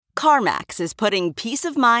CarMax is putting peace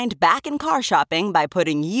of mind back in car shopping by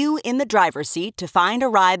putting you in the driver's seat to find a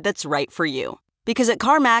ride that's right for you. Because at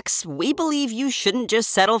CarMax, we believe you shouldn't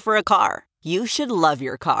just settle for a car. You should love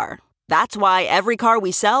your car. That's why every car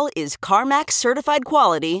we sell is CarMax certified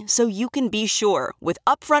quality, so you can be sure with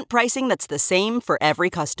upfront pricing that's the same for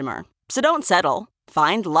every customer. So don't settle.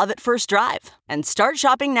 Find love at first drive and start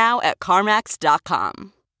shopping now at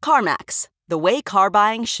CarMax.com. CarMax, the way car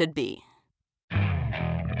buying should be.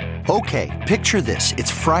 Okay, picture this.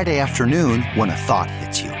 It's Friday afternoon when a thought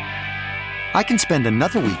hits you. I can spend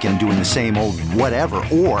another weekend doing the same old whatever,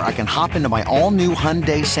 or I can hop into my all-new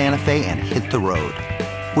Hyundai Santa Fe and hit the road.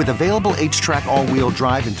 With available H-Track all-wheel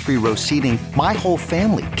drive and 3-row seating, my whole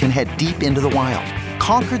family can head deep into the wild.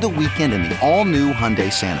 Conquer the weekend in the all-new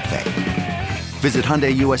Hyundai Santa Fe. Visit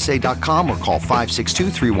HyundaiUSA.com or call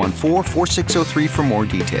 562-314-4603 for more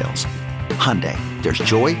details. Hyundai, there's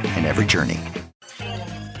joy in every journey.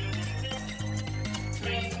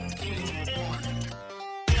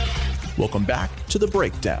 Welcome back to The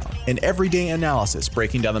Breakdown, an everyday analysis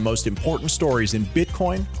breaking down the most important stories in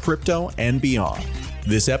Bitcoin, crypto, and beyond.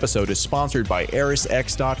 This episode is sponsored by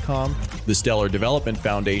ErisX.com, the Stellar Development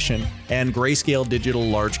Foundation, and Grayscale Digital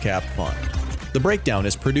Large Cap Fund. The Breakdown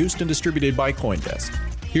is produced and distributed by CoinDesk.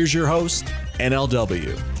 Here's your host,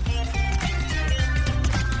 NLW.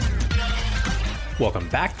 Welcome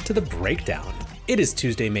back to The Breakdown. It is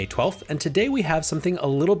Tuesday, May 12th, and today we have something a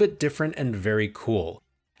little bit different and very cool.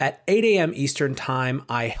 At 8 a.m. Eastern Time,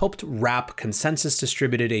 I helped wrap Consensus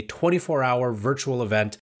Distributed, a 24-hour virtual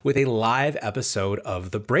event with a live episode of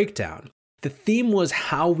The Breakdown. The theme was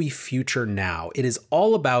how we future now. It is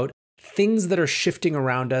all about things that are shifting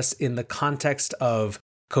around us in the context of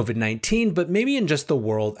COVID-19, but maybe in just the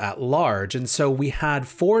world at large. And so we had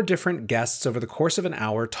 4 different guests over the course of an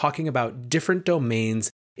hour talking about different domains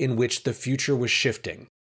in which the future was shifting.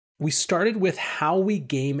 We started with how we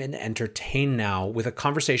game and entertain now with a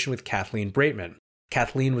conversation with Kathleen Breitman.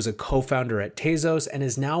 Kathleen was a co-founder at Tezos and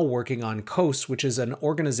is now working on Coast, which is an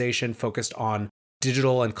organization focused on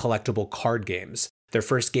digital and collectible card games. Their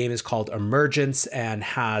first game is called Emergence and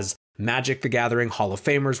has Magic the Gathering Hall of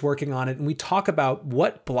Famers working on it. And we talk about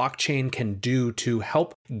what blockchain can do to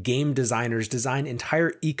help game designers design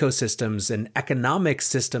entire ecosystems and economic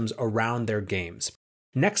systems around their games.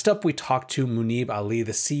 Next up, we talked to Muneeb Ali,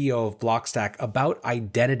 the CEO of Blockstack, about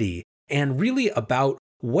identity and really about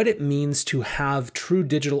what it means to have true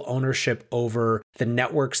digital ownership over the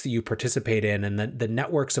networks that you participate in and the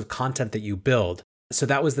networks of content that you build. So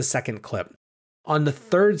that was the second clip. On the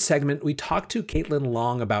third segment, we talked to Caitlin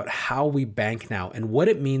Long about how we bank now and what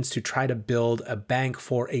it means to try to build a bank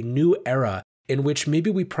for a new era in which maybe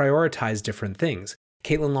we prioritize different things.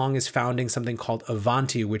 Caitlin Long is founding something called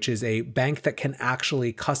Avanti, which is a bank that can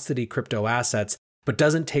actually custody crypto assets but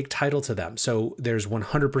doesn't take title to them. So there's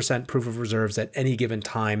 100% proof of reserves at any given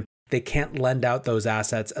time. They can't lend out those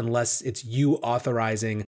assets unless it's you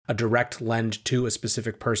authorizing a direct lend to a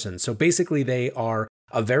specific person. So basically they are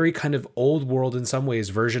a very kind of old world in some ways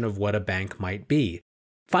version of what a bank might be.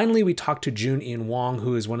 Finally, we talked to Jun Ian Wong,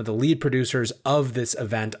 who is one of the lead producers of this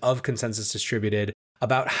event of Consensus Distributed,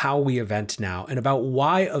 about how we event now and about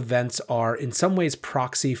why events are in some ways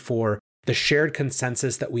proxy for the shared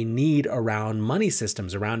consensus that we need around money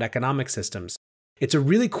systems, around economic systems. It's a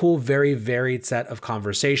really cool, very varied set of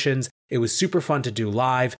conversations. It was super fun to do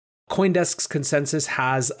live. CoinDesk's Consensus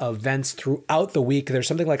has events throughout the week. There's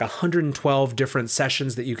something like 112 different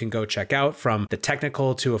sessions that you can go check out, from the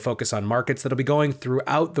technical to a focus on markets, that'll be going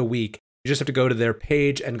throughout the week. You just have to go to their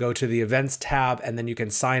page and go to the events tab, and then you can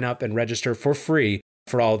sign up and register for free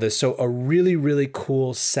for all this. So a really, really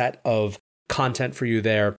cool set of content for you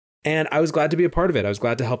there. And I was glad to be a part of it. I was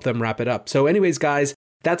glad to help them wrap it up. So anyways, guys,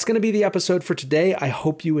 that's going to be the episode for today. I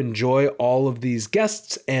hope you enjoy all of these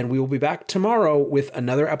guests, and we will be back tomorrow with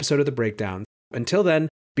another episode of The Breakdown. Until then,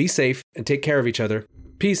 be safe and take care of each other.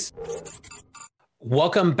 Peace.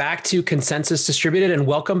 Welcome back to Consensus Distributed, and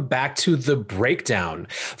welcome back to The Breakdown.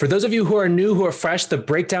 For those of you who are new, who are fresh, The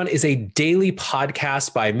Breakdown is a daily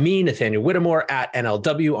podcast by me, Nathaniel Whittemore, at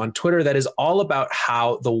NLW on Twitter, that is all about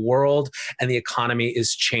how the world and the economy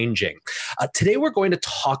is changing. Today, we're going to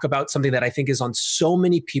talk about something that I think is on so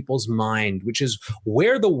many people's mind, which is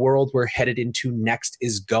where the world we're headed into next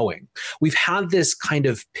is going. We've had this kind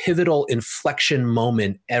of pivotal inflection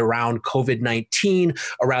moment around COVID-19,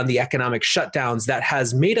 around the economic shutdowns that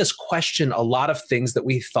has made us question a lot of things that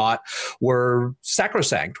we thought were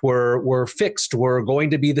sacrosanct, were fixed, were going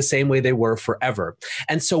to be the same way they were forever.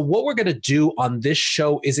 And so what we're going to do on this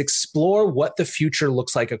show is explore what the future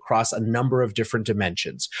looks like across a number of different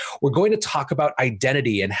dimensions. We're going to talk about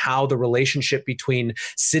identity and how the relationship between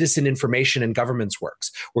citizen information and governments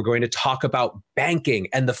works. We're going to talk about banking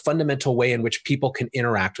and the fundamental way in which people can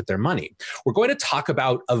interact with their money. We're going to talk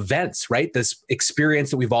about events, right? This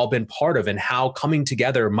experience that we've all been part of and how coming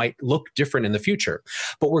together might look different in the future.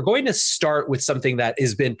 But we're going to start with something that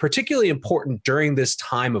has been particularly important during this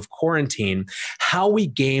time of quarantine, how we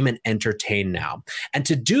game and entertain now. And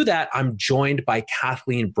to do that, I'm joined by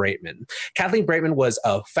Kathleen Breitman. Kathleen Breitman was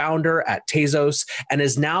a founder at Tezos and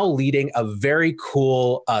is now leading a very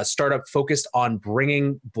cool startup focused on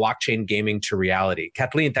bringing blockchain gaming to reality.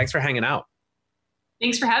 Kathleen, thanks for hanging out.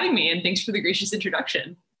 Thanks for having me, and thanks for the gracious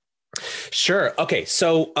introduction. Sure. Okay.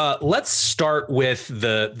 So let's start with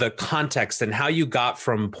the context and how you got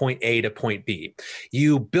from point A to point B.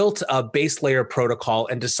 You built a base layer protocol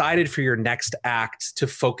and decided for your next act to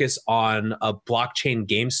focus on a blockchain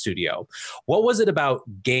game studio. What was it about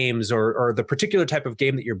games or the particular type of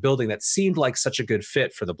game that you're building that seemed like such a good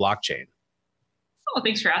fit for the blockchain? Oh,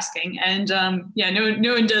 thanks for asking. And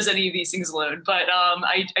no one does any of these things alone, but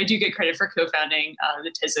I do get credit for co-founding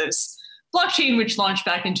the Tezos blockchain, which launched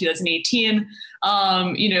back in 2018.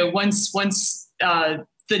 Once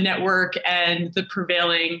the network and the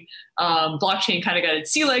prevailing blockchain kind of got its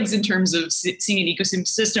sea legs in terms of seeing an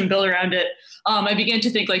ecosystem built around it, I began to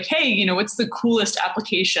think like, hey, what's the coolest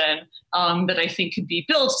application that I think could be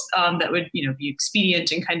built that would, be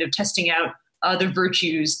expedient in kind of testing out the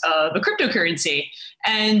virtues of a cryptocurrency.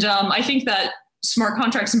 And I think that smart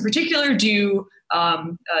contracts in particular do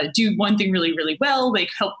one thing really, really well. They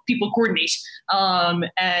help people coordinate,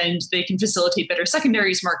 and they can facilitate better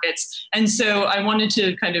secondaries markets. And so I wanted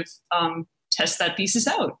to kind of test that thesis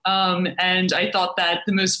out. And I thought that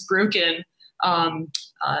the most broken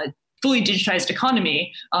fully digitized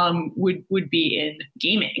economy would be in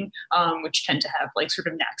gaming, which tend to have like sort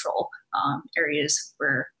of natural areas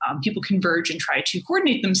where people converge and try to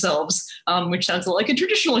coordinate themselves, which sounds like a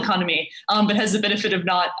traditional economy, but has the benefit of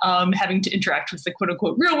not having to interact with the quote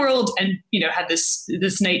unquote real world and have this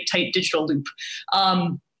tight digital loop.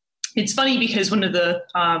 It's funny because one of the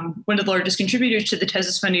largest contributors to the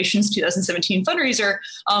Tezos Foundation's 2017 fundraiser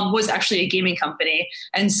was actually a gaming company,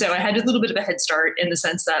 and so I had a little bit of a head start in the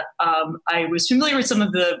sense that I was familiar with some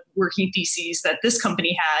of the working theses that this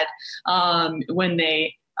company had when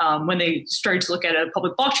they started to look at a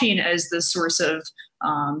public blockchain as the source of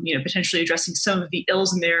potentially addressing some of the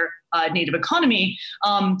ills in their native economy,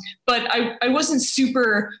 but I wasn't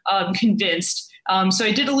super convinced. So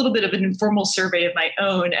I did a little bit of an informal survey of my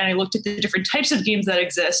own, and I looked at the different types of games that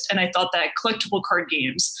exist, and I thought that collectible card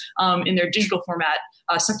games in their digital format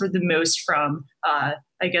suffered the most from,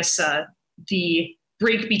 the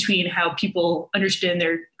break between how people understand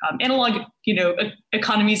their analog,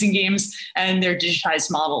 economies and games and their digitized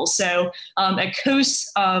models. So at Coase,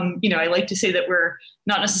 I like to say that we're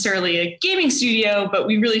not necessarily a gaming studio, but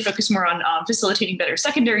we really focus more on facilitating better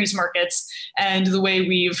secondaries markets. And the way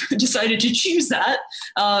we've decided to choose that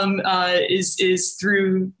is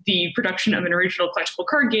through the production of an original collectible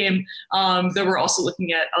card game, though we're also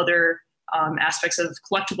looking at other aspects of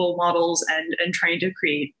collectible models and trying to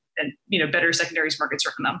create better secondaries markets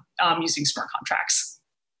around them using smart contracts.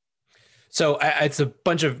 So it's a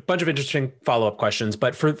bunch of interesting follow-up questions,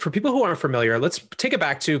 but for people who aren't familiar, let's take it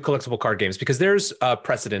back to collectible card games because there's a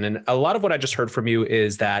precedent. And a lot of what I just heard from you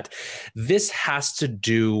is that this has to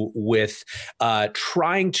do with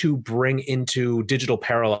trying to bring into digital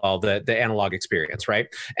parallel the analog experience, right?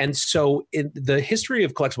 And so in the history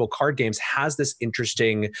of collectible card games has this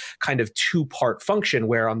interesting kind of two-part function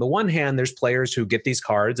where on the one hand, there's players who get these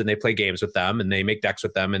cards and they play games with them and they make decks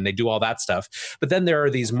with them and they do all that stuff. But then there are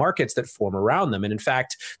these markets that form around them. And in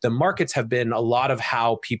fact, the markets have been a lot of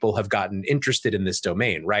how people have gotten interested in this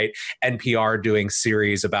domain, right? NPR doing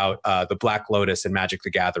series about the Black Lotus and Magic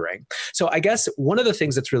the Gathering. So I guess one of the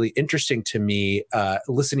things that's really interesting to me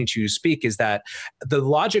listening to you speak is that the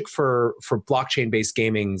logic for blockchain-based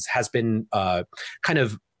gaming has been kind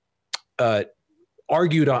of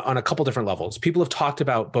argued on a couple different levels. People have talked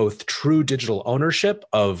about both true digital ownership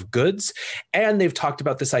of goods, and they've talked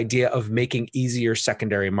about this idea of making easier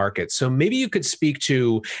secondary markets. So maybe you could speak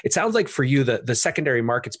to, it sounds like for you, the secondary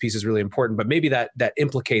markets piece is really important, but maybe that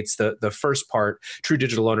implicates the first part, true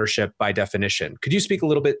digital ownership by definition. Could you speak a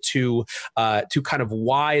little bit to kind of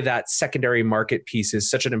why that secondary market piece is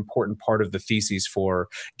such an important part of the thesis for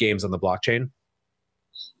games on the blockchain?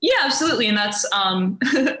 Yeah, absolutely. And that's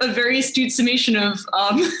a very astute summation of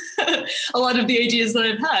a lot of the ideas that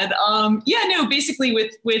I've had. Basically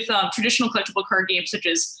with traditional collectible card games such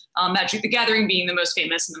as Magic the Gathering being the most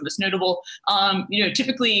famous and the most notable,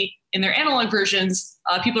 typically in their analog versions,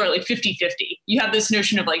 people are like 50-50. You have this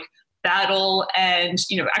notion of like battle and,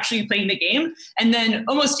 actually playing the game. And then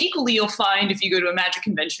almost equally, you'll find if you go to a Magic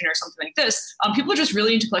convention or something like this, people are just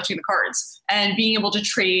really into collecting the cards and being able to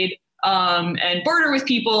trade and barter with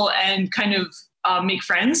people and kind of make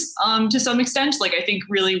friends to some extent. Like, I think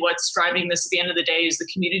really what's driving this at the end of the day is the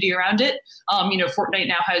community around it. Fortnite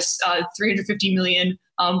now has 350 million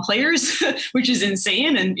players, which is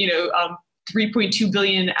insane. And, 3.2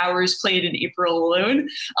 billion hours played in April alone.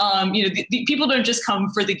 The people don't just come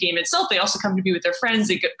for the game itself. They also come to be with their friends.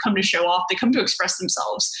 They come to show off. They come to express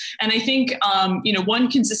themselves. And I think, one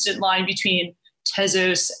consistent line between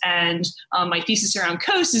Tezos and my thesis around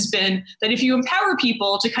Coast has been that if you empower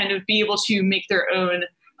people to kind of be able to make their own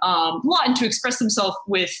lot and to express themselves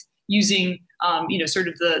with using, sort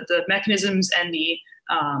of the mechanisms and the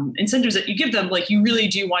incentives that you give them, like you really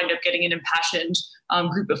do wind up getting an impassioned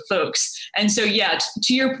group of folks. And so,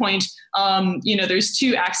 to your point, there's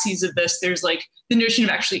two axes of this. There's like the notion of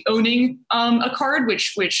actually owning a card,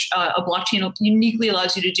 which a blockchain uniquely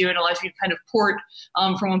allows you to do and allows you to kind of port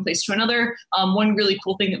from one place to another. One really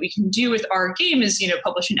cool thing that we can do with our game is,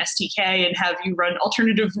 publish an SDK and have you run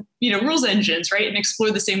alternative, rules engines, right? And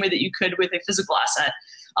explore the same way that you could with a physical asset.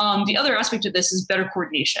 The other aspect of this is better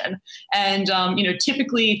coordination. And,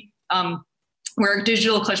 typically, where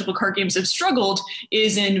digital collectible card games have struggled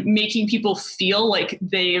is in making people feel like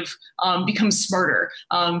they've become smarter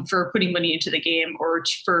for putting money into the game or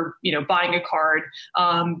for buying a card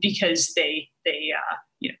because they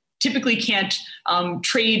typically can't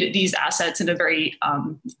trade these assets in a very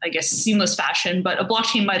seamless fashion. But a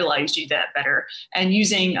blockchain might allow you to do that better. And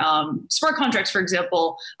using smart contracts, for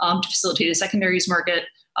example, to facilitate a secondaries market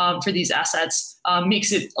for these assets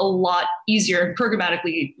makes it a lot easier and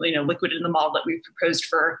programmatically, liquid in the model that we've proposed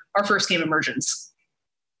for our first game, Emergence.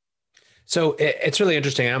 So it's really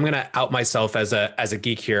interesting. I'm going to out myself as a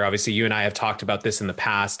geek here. Obviously, you and I have talked about this in the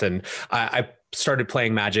past, and I started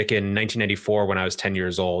playing Magic in 1994 when I was 10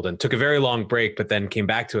 years old and took a very long break, but then came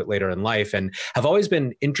back to it later in life and have always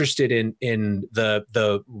been interested in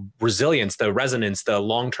the resilience, the resonance, the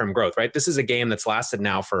long-term growth, right? This is a game that's lasted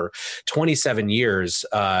now for 27 years,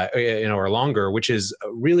 or longer, which is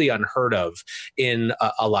really unheard of in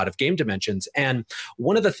a lot of game dimensions. And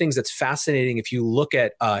one of the things that's fascinating, if you look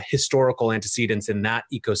at historical antecedents in that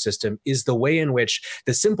ecosystem, is the way in which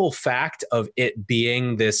the simple fact of it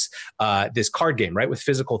being this card game, right, with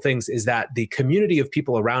physical things, is that the community of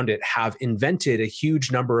people around it have invented a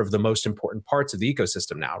huge number of the most important parts of the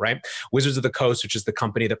ecosystem now, right? Wizards of the Coast, which is the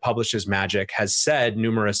company that publishes Magic, has said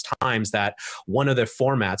numerous times that one of the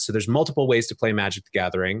formats, so there's multiple ways to play Magic the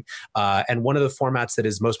Gathering, and one of the formats that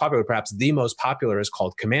is most popular, perhaps the most popular, is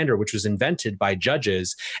called Commander, which was invented by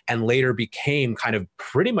judges and later became kind of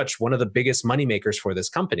pretty much one of the biggest moneymakers for this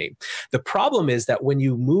company. The problem is that when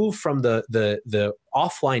you move from the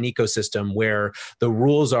offline ecosystem where the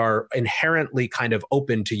rules are inherently kind of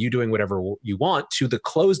open to you doing whatever you want to the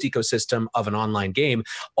closed ecosystem of an online game,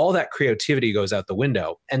 all that creativity goes out the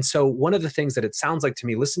window. And so one of the things that it sounds like to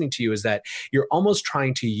me listening to you is that you're almost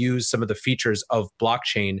trying to use some of the features of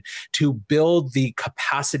blockchain to build the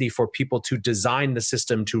capacity for people to design the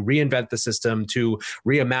system, to reinvent the system, to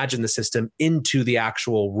reimagine the system into the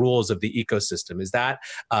actual rules of the ecosystem. Is that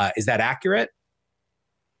accurate?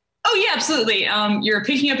 Oh yeah, absolutely. You're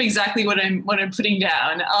picking up exactly what I'm putting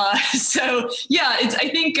down. I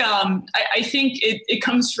think it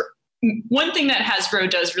comes from one thing that Hasbro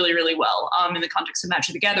does really, really well in the context of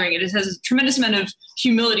Magic the Gathering. It has a tremendous amount of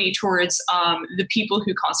humility towards the people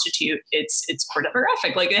who constitute its core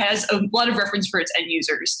demographic. Like, it has a lot of reference for its end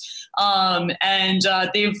users, and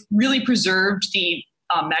they've really preserved the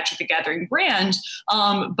Magic the Gathering brand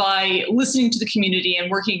by listening to the community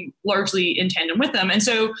and working largely in tandem with them. And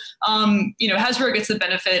so, Hasbro gets the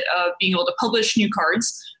benefit of being able to publish new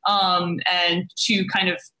cards and to kind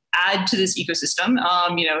of add to this ecosystem,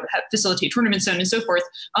 facilitate tournaments, so on and so forth.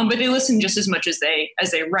 But they listen just as much as they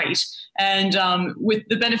write. And with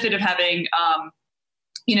the benefit of having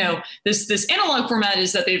this analog format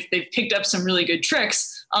is that they've picked up some really good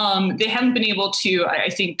tricks. They haven't been able to, I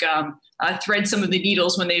think, thread some of the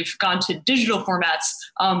needles when they've gone to digital formats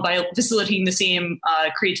by facilitating the same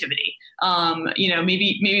creativity.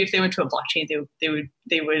 Maybe if they went to a blockchain, they would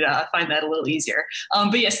find that a little easier.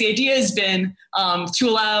 But yes, the idea has been to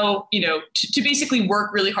allow to basically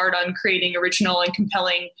work really hard on creating original and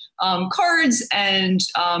compelling cards and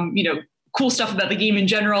cool stuff about the game in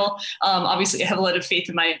general. Obviously, I have a lot of faith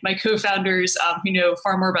in my co-founders who know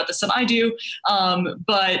far more about this than I do.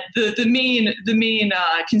 But the main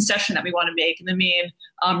concession that we want to make, and the main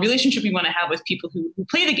relationship we want to have with people who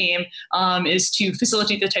play the game is to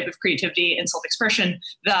facilitate the type of creativity and self-expression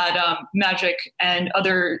that Magic and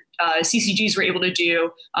other CCGs were able to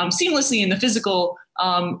do seamlessly in the physical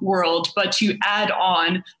world, but to add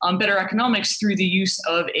on better economics through the use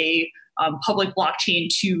of a public blockchain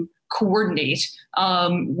to coordinate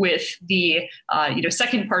with the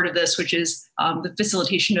second part of this, which is the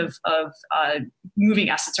facilitation of moving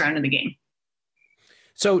assets around in the game.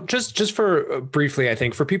 So just for briefly, I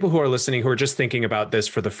think for people who are listening, who are just thinking about this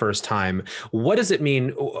for the first time, what does it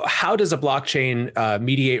mean? How does a blockchain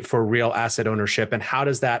mediate for real asset ownership, and how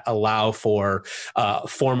does that allow for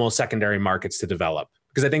formal secondary markets to develop?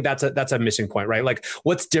 Because I think that's a missing point, right? Like,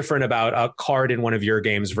 what's different about a card in one of your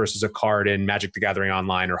games versus a card in Magic the Gathering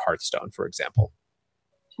Online or Hearthstone, for example?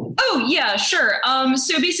 Oh yeah, sure.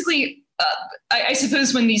 So basically, I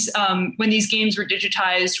suppose when these games were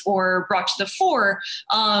digitized or brought to the fore,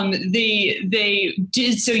 they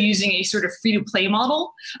did so using a sort of free to play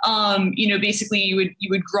model. Basically you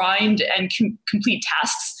would grind and complete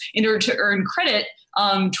tasks in order to earn credit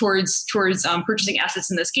towards purchasing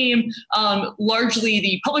assets in this game. Largely,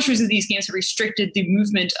 the publishers of these games have restricted the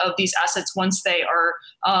movement of these assets once they are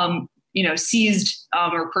seized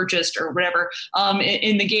or purchased or whatever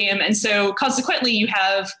in the game, and so consequently, you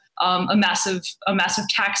have a massive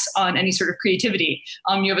tax on any sort of creativity.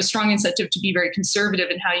 You have a strong incentive to be very conservative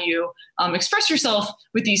in how you express yourself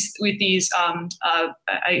with these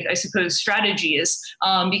I suppose strategies,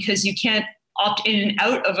 because you can't opt in and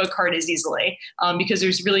out of a card as easily because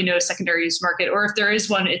there's really no secondary use market, or if there is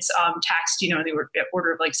one, it's taxed in the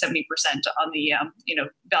order of like 70% on the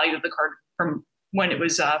value of the card from when it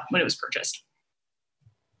was purchased.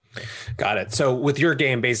 Got it. So with your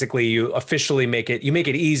game, basically, you officially make it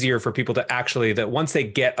easier for people to actually, that once they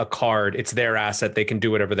get a card, it's their asset. They can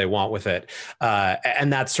do whatever they want with it.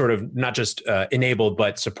 And that's sort of not just enabled,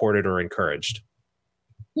 but supported or encouraged.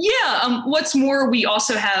 Yeah. What's more, we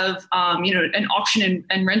also have, an auction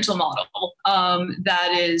and rental model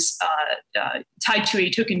that is tied to a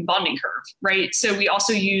token bonding curve, right? So we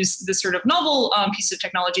also use this sort of novel piece of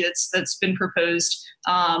technology that's been proposed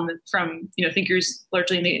from thinkers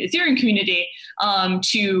largely in the Ethereum community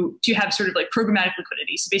to have sort of like programmatic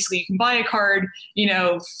liquidity. So basically, you can buy a card,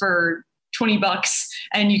 for $20,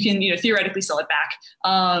 and you can theoretically sell it back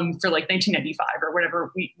for like $19.95 or whatever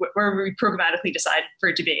we programmatically decide for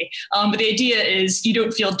it to be. But the idea is you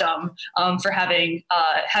don't feel dumb for having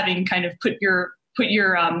kind of put your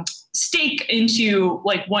stake into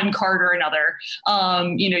like one card or another.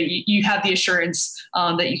 You have the assurance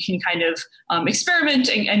that you can kind of experiment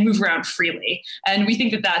and move around freely. And we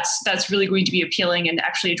think that that's really going to be appealing and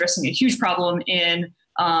actually addressing a huge problem in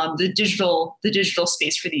the digital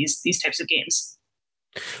space for these types of games.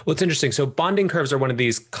 Well, it's interesting. So bonding curves are one of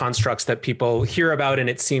these constructs that people hear about, and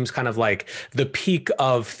it seems kind of like the peak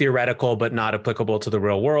of theoretical, but not applicable to the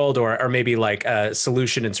real world, or maybe like a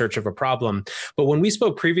solution in search of a problem. But when we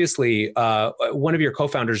spoke previously, one of your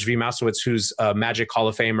co-founders, Zvi Mowshowitz, who's a Magic Hall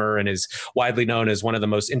of Famer and is widely known as one of the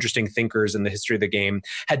most interesting thinkers in the history of the game,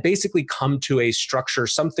 had basically come to a structure,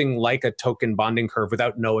 something like a token bonding curve,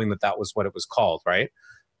 without knowing that was what it was called, right?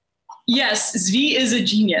 Yes, Zvi is a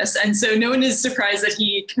genius, and so no one is surprised that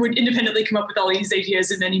he would independently come up with all these ideas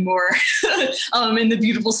and many more in the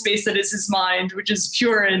beautiful space that is his mind, which is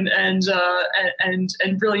pure and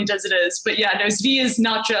brilliant as it is. But yeah, no, Zvi is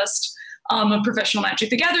not just a professional Magic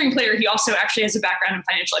the Gathering player. He also actually has a background in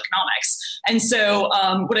financial economics, and so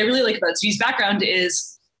what I really like about Zvi's background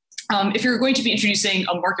is, if you're going to be introducing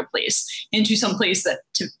a marketplace into some place that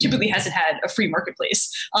typically hasn't had a free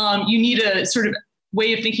marketplace, you need a sort of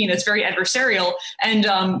way of thinking that's very adversarial. And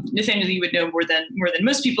Nathaniel, you would know more than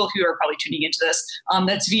most people who are probably tuning into this,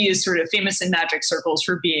 that Zvi is sort of famous in Magic circles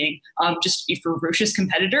for being just a ferocious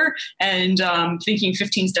competitor and thinking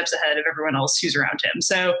 15 steps ahead of everyone else who's around him.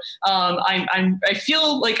 So I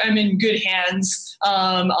feel like I'm in good hands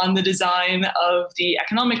on the design of the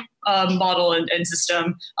economic model and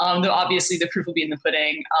system, though obviously the proof will be in the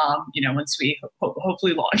pudding, once we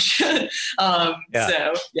hopefully launch. So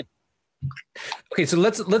yeah. Okay, so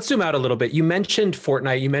let's zoom out a little bit. You mentioned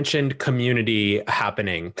Fortnite, you mentioned community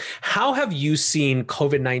happening. How have you seen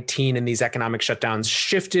COVID-19 and these economic shutdowns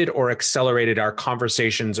shifted or accelerated our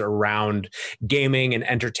conversations around gaming and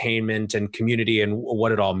entertainment and community and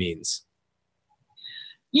what it all means?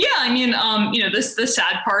 Yeah, I mean, the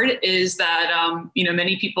sad part is that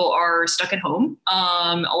many people are stuck at home.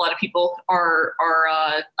 A lot of people are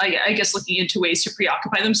I guess looking into ways to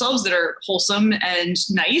preoccupy themselves that are wholesome and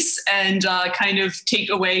nice, and kind of take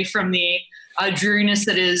away from the dreariness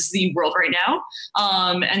that is the world right now.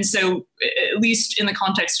 And so, at least in the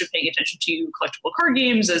context of paying attention to collectible card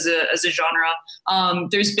games as a genre,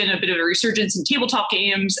 there's been a bit of a resurgence in tabletop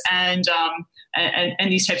games and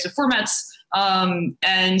these types of formats.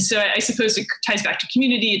 And so I suppose it ties back to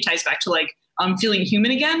community. It ties back to like feeling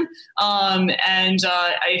human again.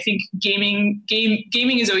 I think gaming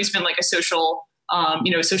has always been like a social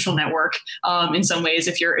network in some ways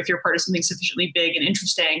if you're part of something sufficiently big and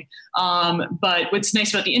interesting. But what's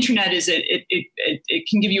nice about the internet is it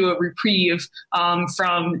can give you a reprieve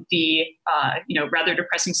from the rather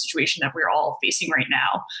depressing situation that we're all facing right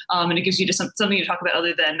now, and it gives you just something to talk about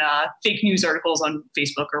other than fake news articles on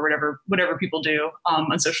Facebook or whatever people do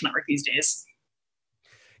on social network these days.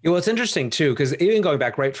 Yeah, well, it's interesting too, because even going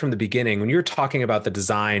back right from the beginning, when you're talking about the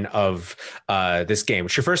design of this game,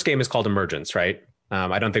 which your first game is called Emergence, right?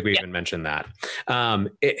 I don't think we even mentioned that.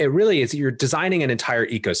 It really is, you're designing an entire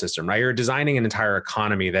ecosystem, right? You're designing an entire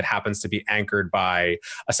economy that happens to be anchored by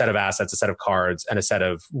a set of assets, a set of cards, and a set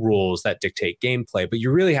of rules that dictate gameplay. But you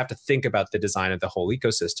really have to think about the design of the whole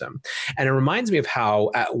ecosystem. And it reminds me of how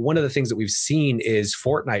one of the things that we've seen is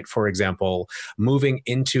Fortnite, for example, moving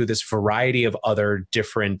into this variety of other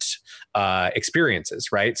different experiences,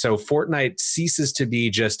 right? So Fortnite ceases to be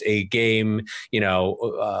just a game,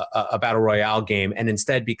 a battle royale game, and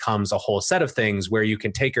instead becomes a whole set of things where you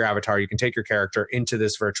can take your avatar, you can take your character into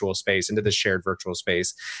this virtual space, into this shared virtual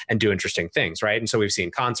space, and do interesting things, right? And so we've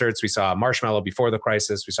seen concerts, we saw Marshmello before the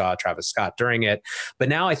crisis, we saw Travis Scott during it, but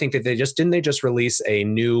now I think that they just release a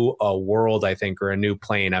new world, I think, or a new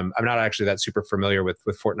plane. I'm not actually that super familiar with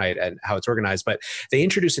Fortnite and how it's organized, but they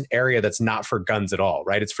introduce an area that's not for guns at all,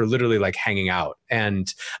 right? It's for literally like hanging out,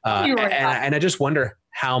 and I just wonder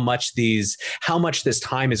how much this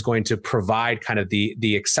time is going to provide kind of the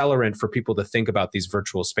accelerant for people to think about these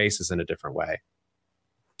virtual spaces in a different way.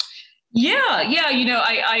 Yeah.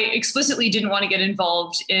 I explicitly didn't want to get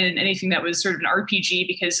involved in anything that was sort of an RPG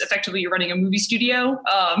because effectively you're running a movie studio,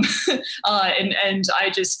 and I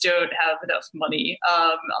just don't have enough money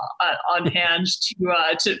on hand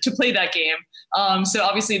to play that game. So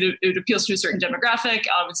obviously it appeals to a certain demographic.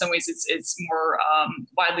 In some ways, it's more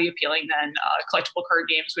widely appealing than collectible card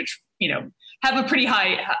games, which have a pretty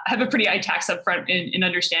high tax up front in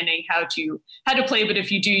understanding how to play. But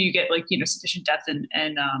if you do, you get sufficient depth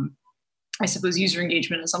and I suppose user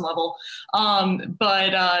engagement at some level.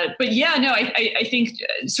 But yeah, no, I think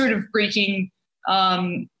sort of breaking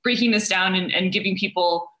this down and giving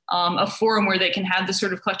people a forum where they can have the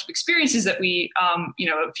sort of collective experiences that we,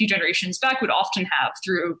 a few generations back would often have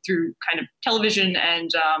through kind of television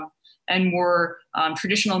and more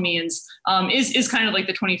traditional means, is kind of like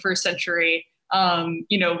the 21st century,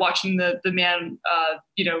 watching the man,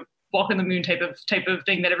 walk on the moon type of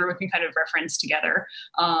thing that everyone can kind of reference together,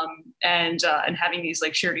 and having these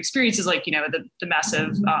like shared experiences, like the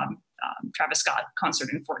massive Travis Scott concert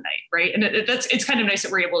in Fortnite, right? And it's kind of nice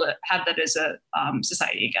that we're able to have that as a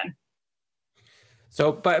society again.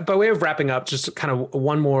 So by way of wrapping up, just kind of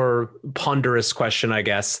one more ponderous question, I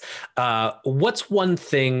guess. What's one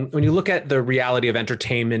thing, when you look at the reality of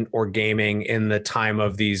entertainment or gaming in the time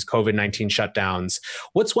of these COVID-19 shutdowns,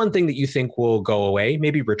 what's one thing that you think will go away,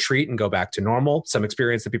 maybe retreat and go back to normal, some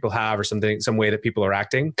experience that people have or some way that people are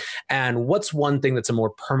acting? And what's one thing that's a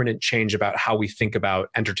more permanent change about how we think about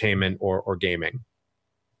entertainment or gaming?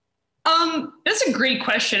 That's a great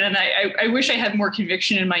question. And I wish I had more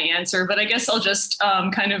conviction in my answer, but I guess I'll just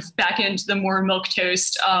kind of back into the more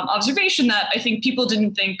milquetoast observation that I think people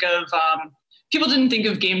didn't think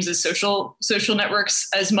of games as social networks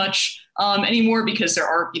as much anymore, because there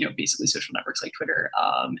are, basically social networks like Twitter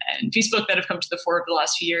and Facebook that have come to the fore over the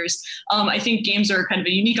last few years. I think games are kind of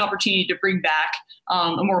a unique opportunity to bring back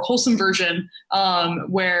a more wholesome version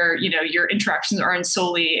where, your interactions aren't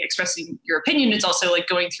solely expressing your opinion. It's also like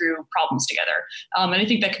going through problems together. And I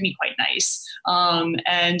think that can be quite nice.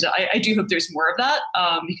 And I do hope there's more of that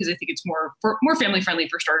because I think it's more family friendly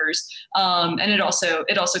for starters. And it also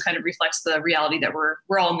kind of reflects the reality that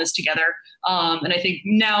we're all in this together. And I think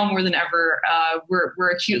now more than ever,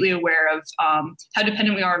 we're acutely aware of how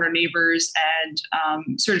dependent we are on our neighbors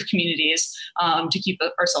and sort of communities to keep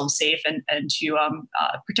ourselves safe and to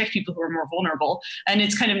protect people who are more vulnerable. And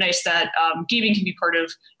it's kind of nice that gaming can be part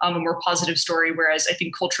of a more positive story, whereas I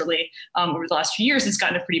think culturally over the last few years, it's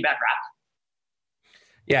gotten a pretty bad rap.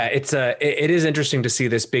 Yeah, it is interesting to see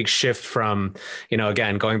this big shift from,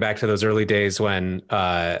 again, going back to those early days when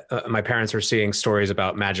my parents were seeing stories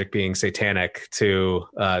about magic being satanic to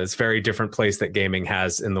this very different place that gaming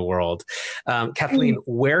has in the world. Kathleen,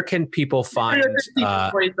 where can people find?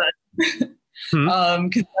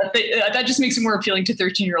 Because that just makes it more appealing to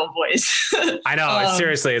 13-year-old voice. I know.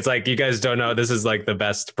 Seriously, it's like you guys don't know. This is like the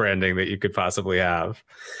best branding that you could possibly have.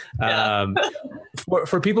 Yeah.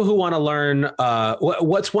 For people who want to learn,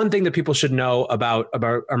 what's one thing that people should know about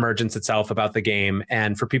Emergence itself, about the game,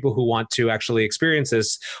 and for people who want to actually experience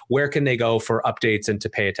this, where can they go for updates and to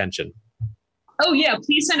pay attention? Oh yeah,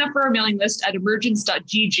 please sign up for our mailing list at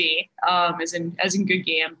emergence.gg, as in good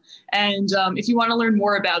game. And if you want to learn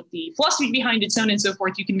more about the philosophy behind it, so on and so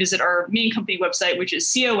forth, you can visit our main company website, which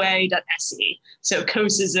is coa.se. So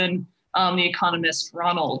Coase is in the economist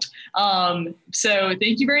Ronald. So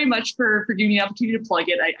thank you very much for giving me the opportunity to plug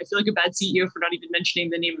it. I feel like a bad CEO for not even mentioning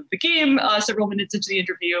the name of the game several minutes into the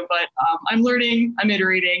interview, but I'm learning, I'm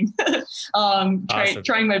iterating,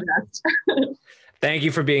 trying my best. Thank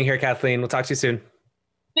you for being here, Kathleen. We'll talk to you soon.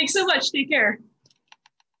 Thanks so much. Take care.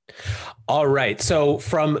 All right. So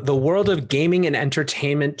from the world of gaming and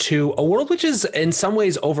entertainment to a world which is in some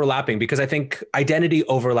ways overlapping, because I think identity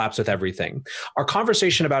overlaps with everything. Our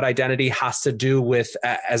conversation about identity has to do with,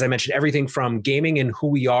 as I mentioned, everything from gaming and who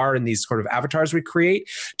we are and these sort of avatars we create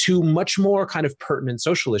to much more kind of pertinent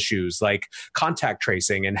social issues like contact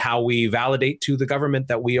tracing and how we validate to the government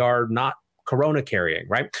that we are not corona carrying,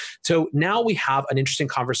 right? So now we have an interesting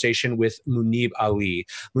conversation with Muneeb Ali.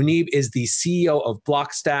 Muneeb is the CEO of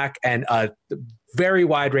Blockstack and a very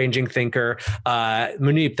wide-ranging thinker.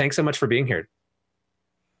 Muneeb, thanks so much for being here.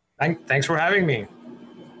 Thanks for having me.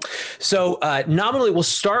 So nominally, we'll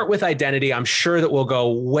start with identity. I'm sure that we'll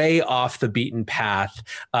go way off the beaten path,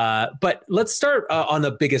 but let's start on the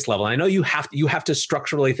biggest level. And I know you have to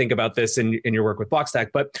structurally think about this in your work with Blockstack,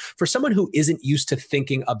 but for someone who isn't used to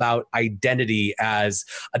thinking about identity as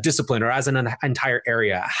a discipline or as an entire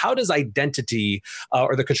area, how does identity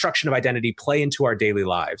or the construction of identity play into our daily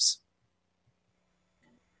lives?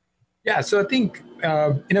 Yeah, so I think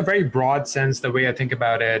in a very broad sense, the way I think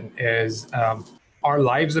about it is our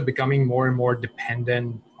lives are becoming more and more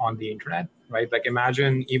dependent on the internet, right? Like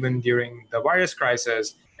imagine even during the virus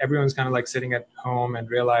crisis, everyone's kind of like sitting at home and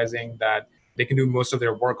realizing that they can do most of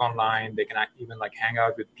their work online. They can even like hang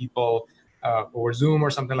out with people over Zoom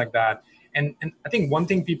or something like that. And I think one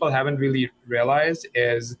thing people haven't really realized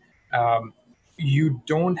is you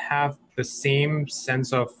don't have the same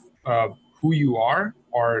sense of who you are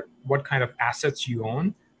or what kind of assets you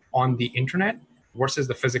own on the internet versus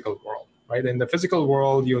the physical world. Right? In the physical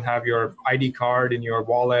world, you'll have your ID card in your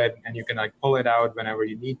wallet, and you can like pull it out whenever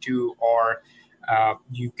you need to, or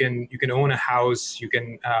you can own a house. You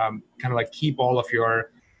can kind of like keep all of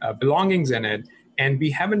your belongings in it. And we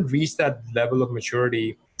haven't reached that level of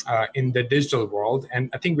maturity in the digital world, and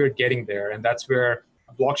I think we're getting there. And that's where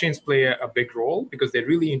blockchains play a big role because they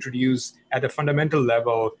really introduce at a fundamental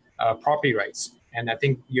level property rights. And I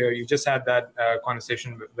think you just had that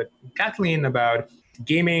conversation with Kathleen about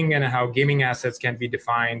gaming and how gaming assets can be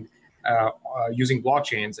defined using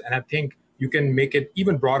blockchains. And I think you can make it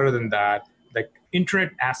even broader than that. Like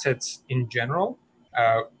internet assets in general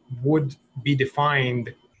would be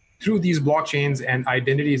defined through these blockchains, and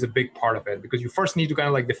identity is a big part of it because you first need to kind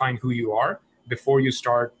of like define who you are before you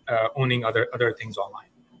start owning other things online.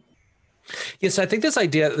 Yes, I think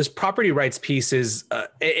this property rights piece is,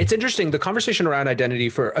 it's interesting. The conversation around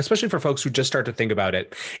identity especially for folks who just start to think about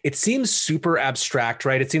it, it seems super abstract,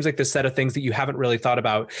 right? It seems like this set of things that you haven't really thought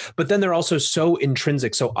about, but then they're also so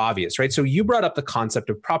intrinsic, so obvious, right? So you brought up the concept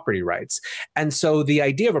of property rights. And so the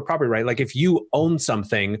idea of a property right, like if you own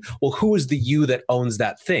something, well, who is the you that owns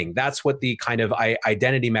that thing? That's what the kind of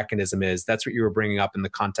identity mechanism is. That's what you were bringing up in the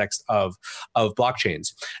context of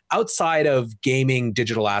blockchains. Outside of gaming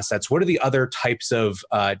digital assets, what are the other types of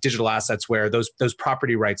digital assets where those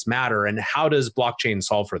property rights matter, and how does blockchain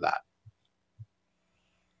solve for that?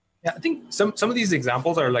 Yeah, I think some of these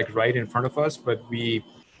examples are like right in front of us, but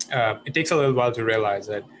it takes a little while to realize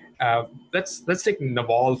it. Let's take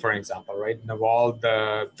Naval for example, right? Naval,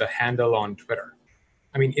 the handle on Twitter.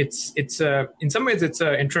 I mean, it's in some ways it's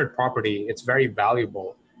an internet property. It's very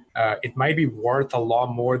valuable. It might be worth a lot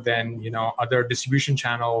more than other distribution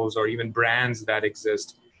channels or even brands that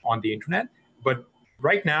exist on the internet. But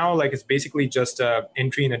right now, like it's basically just an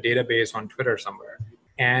entry in a database on Twitter somewhere.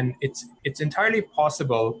 And it's entirely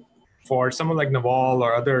possible for someone like Naval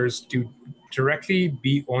or others to directly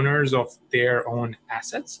be owners of their own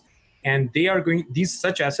assets. And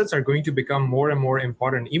such assets are going to become more and more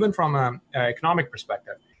important, even from an economic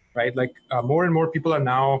perspective. right? Like more and more people are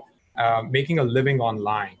now making a living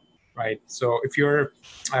online, right? So if you're,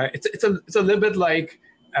 it's a little bit like,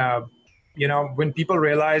 when people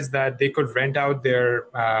realize that they could rent out their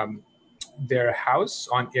house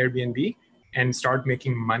on Airbnb and start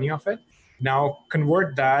making money off it. Now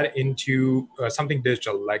convert that into something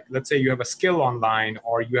digital. Like let's say you have a skill online,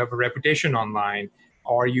 or you have a reputation online,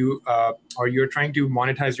 or you're trying to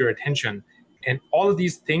monetize your attention, and all of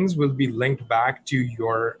these things will be linked back to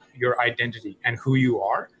your identity and who you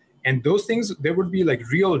are. And those things, there would be like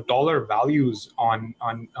real dollar values on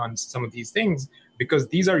some of these things, because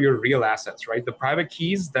these are your real assets, right? The private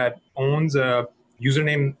keys that owns a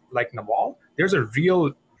username like Naval, there's a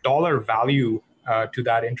real dollar value to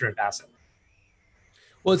that internet asset.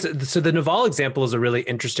 Well, so the Naval example is a really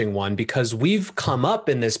interesting one, because we've come up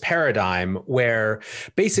in this paradigm where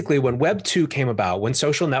basically when Web 2 came about, when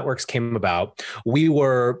social networks came about, we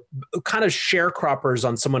were kind of sharecroppers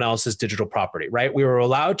on someone else's digital property, right? We were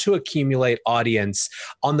allowed to accumulate audience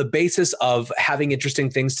on the basis of having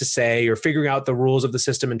interesting things to say or figuring out the rules of the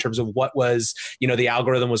system in terms of what was, the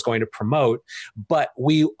algorithm was going to promote. But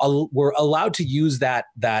we were allowed to use that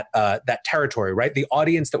territory, right? The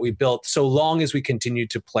audience that we built, so long as we continued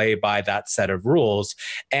to play by that set of rules,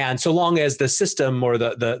 and so long as the system or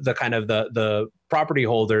the kind of the property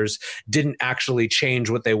holders didn't actually change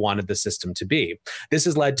what they wanted the system to be. This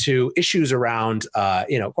has led to issues around,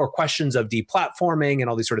 or questions of deplatforming and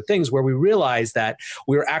all these sort of things, where we realize that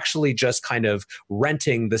we're actually just kind of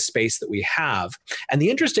renting the space that we have. And the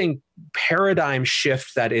interesting paradigm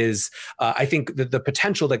shift that is, I think, the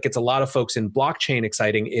potential that gets a lot of folks in blockchain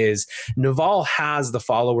exciting is Naval has the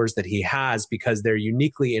followers that he has because they're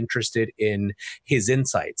uniquely interested in his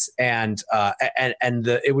insights, and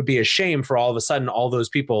it would be a shame for all of a sudden all those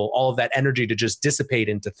people, all of that energy to just dissipate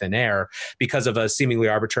into thin air because of a seemingly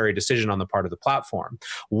arbitrary decision on the part of the platform.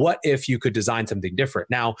 What if you could design something different?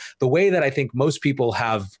 Now, the way that I think most people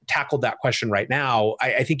have tackled that question right now,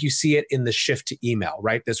 I think you see it in the shift to email,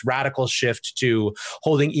 right? This radical shift to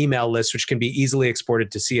holding email lists, which can be easily exported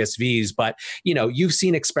to CSVs. But you've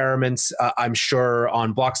seen experiments, I'm sure,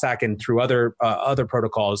 on Blockstack and through other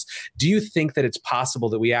protocols. Do you think that it's possible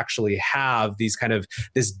that we actually have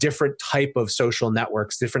this different type of social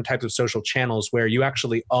networks, different types of social channels where you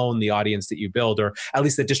actually own the audience that you build, or at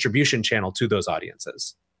least the distribution channel to those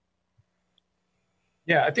audiences?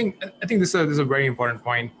 Yeah, I think this is a very important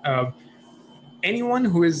point. Anyone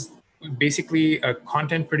who is basically a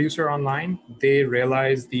content producer online, they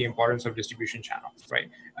realize the importance of distribution channels, right?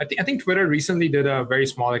 I think Twitter recently did a very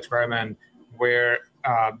small experiment where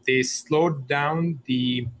they slowed down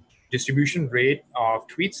the distribution rate of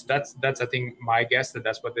tweets. That's I think my guess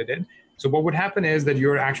that's what they did. So what would happen is that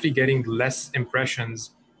you're actually getting less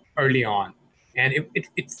impressions early on. And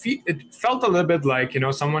it felt a little bit like,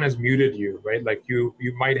 someone has muted you, right? Like you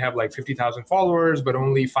might have like 50,000 followers, but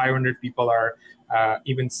only 500 people are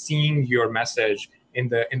even seeing your message in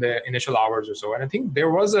the initial hours or so. And I think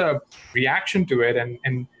there was a reaction to it.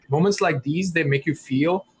 And moments like these, they make you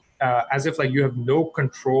feel as if like you have no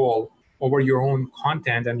control over your own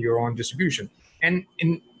content and your own distribution. And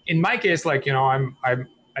in my case, like,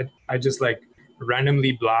 I just like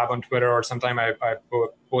randomly blab on Twitter, or sometimes I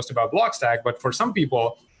post about Blockstack. But for some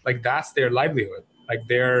people, like that's their livelihood. Like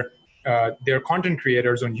they're content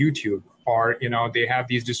creators on YouTube, or they have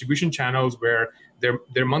these distribution channels where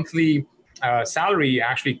their monthly salary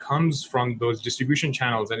actually comes from those distribution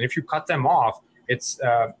channels. And if you cut them off, it's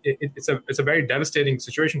a very devastating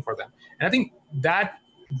situation for them. And I think that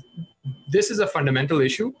this is a fundamental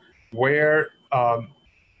issue where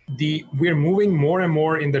we're moving more and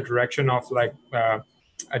more in the direction of like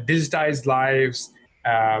digitized lives.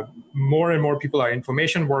 More and more people are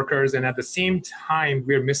information workers, and at the same time,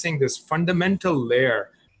 we're missing this fundamental layer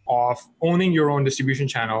of owning your own distribution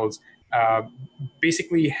channels.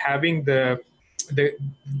 Basically, having the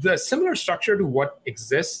similar structure to what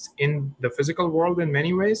exists in the physical world in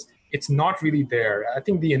many ways. It's not really there. I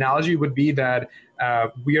think the analogy would be that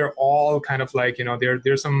we are all kind of like,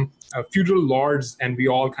 there's some feudal lords, and we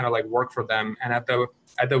all kind of like work for them. And at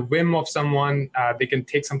the whim of someone, they can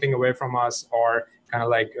take something away from us, or kind of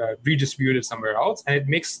like redistribute it somewhere else. And it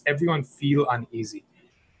makes everyone feel uneasy.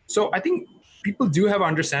 So I think people do have an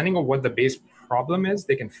understanding of what the base problem is.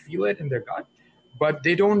 They can feel it in their gut, but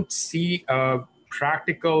they don't see a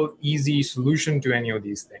practical, easy solution to any of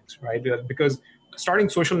these things, right? Because starting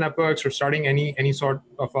social networks or starting any sort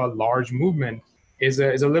of a large movement is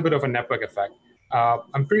a little bit of a network effect.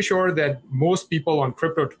 I'm pretty sure that most people on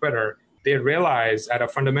crypto Twitter, they realize at a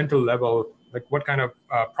fundamental level, like what kind of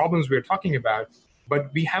problems we're talking about, but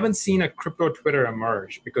we haven't seen a crypto Twitter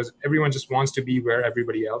emerge because everyone just wants to be where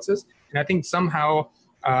everybody else is. And I think somehow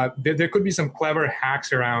there could be some clever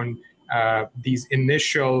hacks around these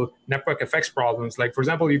initial network effects problems. Like, for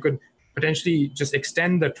example, you could potentially just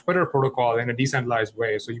extend the Twitter protocol in a decentralized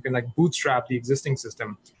way. So you can like bootstrap the existing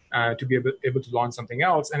system to be able to launch something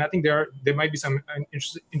else. And I think there might be some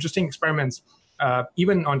interesting experiments,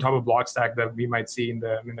 even on top of Blockstack, that we might see in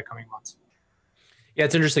the coming months. Yeah,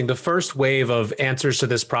 it's interesting. The first wave of answers to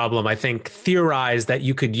this problem, I think, theorized that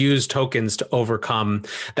you could use tokens to overcome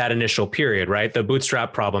that initial period, right? The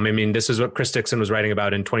bootstrap problem. I mean, this is what Chris Dixon was writing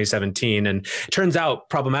about in 2017. And it turns out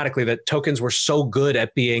problematically that tokens were so good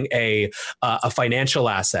at being a financial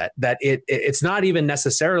asset that it's not even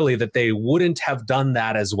necessarily that they wouldn't have done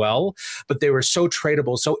that as well, but they were so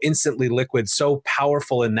tradable, so instantly liquid, so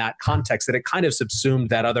powerful in that context that it kind of subsumed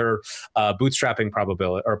that other bootstrapping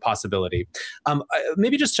probability or possibility.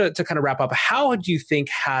 Maybe just to kind of wrap up, how do you think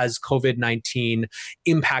has COVID-19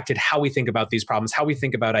 impacted how we think about these problems, how we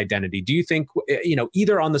think about identity? Do you think,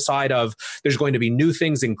 either on the side of there's going to be new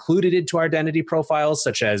things included into our identity profiles,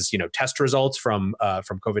 such as, test results from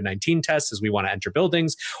COVID-19 tests as we want to enter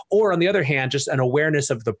buildings, or on the other hand, just an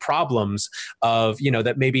awareness of the problems of,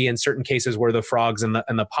 that maybe in certain cases we're the frogs in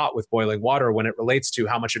the pot with boiling water when it relates to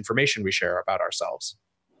how much information we share about ourselves?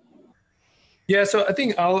 Yeah, so I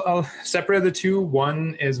think I'll separate the two.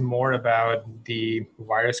 One is more about the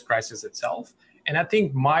virus crisis itself. And I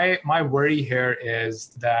think my worry here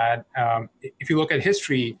is that if you look at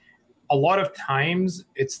history, a lot of times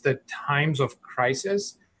it's the times of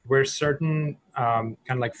crisis where certain kind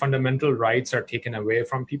of like fundamental rights are taken away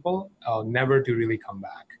from people, never to really come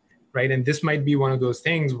back, right? And this might be one of those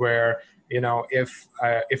things where,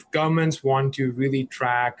 if governments want to really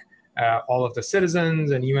track all of the citizens,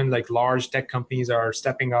 and even like large tech companies are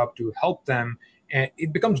stepping up to help them, and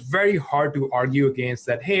it becomes very hard to argue against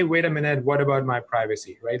that. Hey, wait a minute, what about my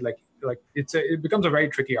privacy, right? Like it becomes a very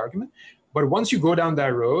tricky argument. But once you go down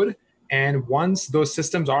that road, and once those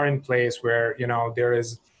systems are in place where there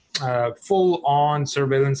is full-on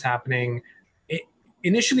surveillance happening,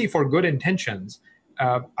 initially for good intentions,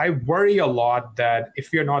 I worry a lot that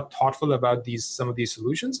if we are not thoughtful about some of these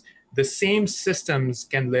solutions, the same systems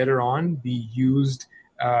can later on be used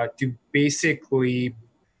to basically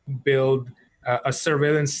build a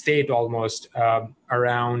surveillance state almost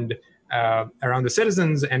around the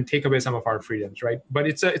citizens and take away some of our freedoms, right? But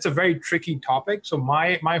it's a very tricky topic. So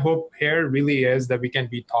my hope here really is that we can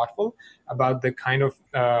be thoughtful about the kind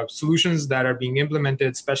of solutions that are being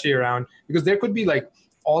implemented, especially around, because there could be like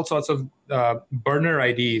all sorts of burner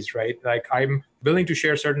IDs, right? Like I'm willing to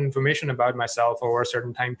share certain information about myself over a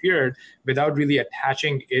certain time period without really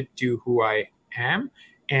attaching it to who I am.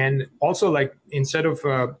 And also, like, instead of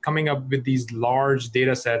coming up with these large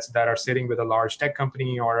data sets that are sitting with a large tech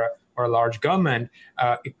company or a large government,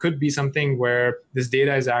 it could be something where this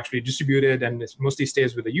data is actually distributed and it mostly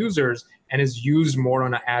stays with the users and is used more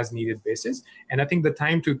on an as-needed basis. And I think the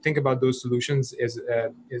time to think about those solutions is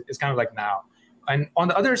kind of like now. And on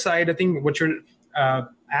the other side, I think what you're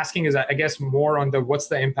asking is, I guess, more on what's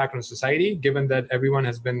the impact on society, given that everyone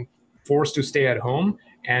has been forced to stay at home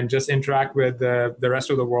and just interact with the rest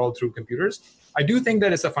of the world through computers. I do think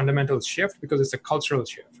that it's a fundamental shift because it's a cultural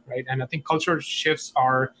shift, right? And I think cultural shifts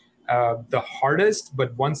are the hardest,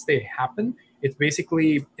 but once they happen, it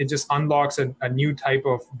just unlocks a new type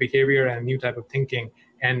of behavior and a new type of thinking.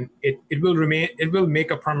 And it will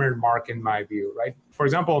make a permanent mark in my view, right? For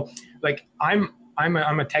example, like I'm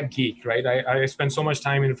a tech geek, right? I spend so much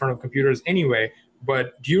time in front of computers anyway,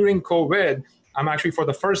 but during COVID, I'm actually for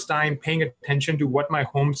the first time paying attention to what my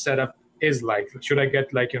home setup is like. Should I get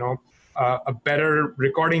a better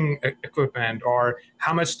recording equipment, or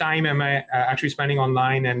how much time am I actually spending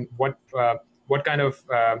online, and what kind of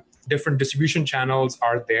different distribution channels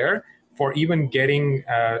are there for even getting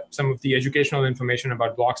some of the educational information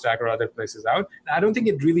about Blockstack or other places out. And I don't think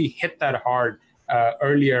it really hit that hard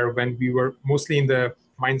earlier when we were mostly in the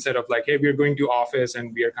mindset of like, hey, we're going to office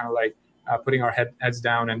and we are kind of like putting our heads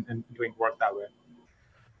down and doing work that way.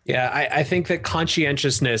 Yeah, I think that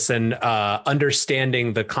conscientiousness and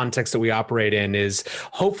understanding the context that we operate in is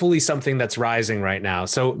hopefully something that's rising right now.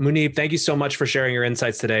 So Muneeb, thank you so much for sharing your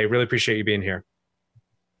insights today. Really appreciate you being here.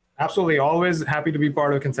 Absolutely. Always happy to be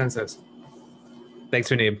part of Consensus. Thanks,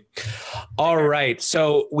 Muneeb. All right.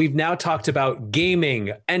 So we've now talked about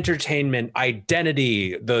gaming, entertainment,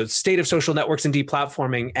 identity, the state of social networks and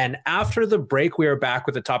deplatforming. And after the break, we are back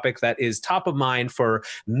with a topic that is top of mind for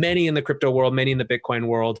many in the crypto world, many in the Bitcoin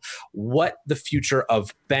world, what the future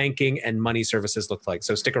of banking and money services look like.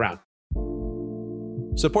 So stick around.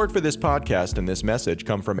 Support for this podcast and this message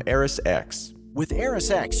come from ErisX. With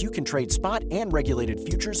ErisX, you can trade spot and regulated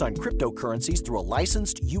futures on cryptocurrencies through a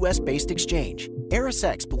licensed U.S.-based exchange.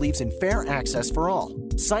 ErisX believes in fair access for all.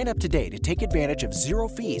 Sign up today to take advantage of zero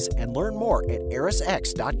fees and learn more at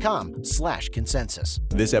erisx.com/consensus.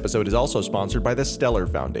 This episode is also sponsored by the Stellar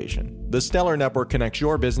Foundation. The Stellar Network connects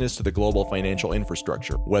your business to the global financial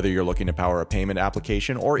infrastructure, whether you're looking to power a payment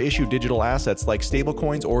application or issue digital assets like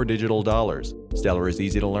stablecoins or digital dollars. Stellar is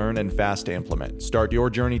easy to learn and fast to implement. Start your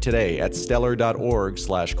journey today at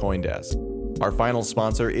stellar.org/Coindesk. Our final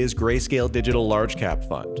sponsor is Grayscale Digital Large Cap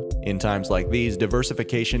Fund. In times like these,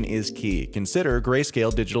 diversification is key. Consider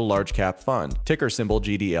Grayscale Digital Large Cap Fund, ticker symbol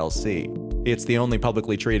GDLC. It's the only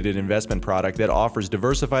publicly traded investment product that offers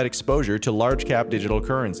diversified exposure to large cap digital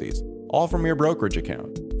currencies, all from your brokerage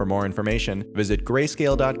account. For more information, visit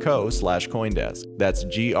grayscale.co/Coindesk. That's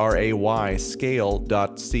GRAY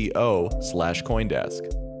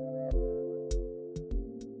scale.co/Coindesk.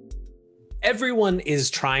 Everyone is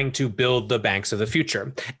trying to build the banks of the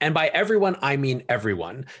future. And by everyone, I mean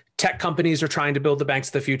everyone. Tech companies are trying to build the banks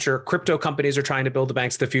of the future. Crypto companies are trying to build the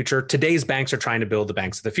banks of the future. Today's banks are trying to build the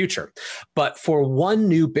banks of the future. But for one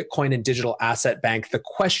new Bitcoin and digital asset bank, the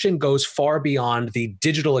question goes far beyond the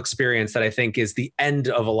digital experience that I think is the end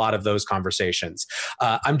of a lot of those conversations.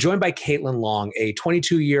 I'm joined by Caitlin Long, a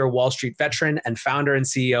 22-year Wall Street veteran and founder and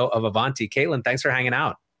CEO of Avanti. Caitlin, thanks for hanging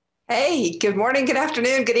out. Hey, good morning, good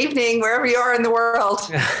afternoon, good evening, wherever you are in the world.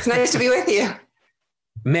 It's nice to be with you.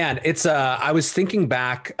 Man, it's I was thinking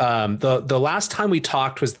back, the last time we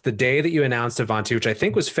talked was the day that you announced Avanti, which I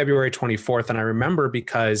think was February 24th. And I remember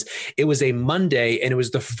because it was a Monday and it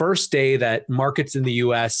was the first day that markets in the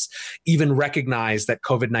US even recognized that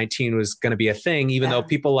COVID-19 was going to be a thing, even though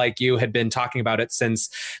people like you had been talking about it since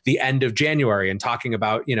the end of January and talking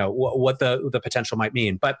about, you know, what the potential might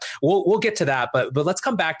mean. But we'll get to that. But let's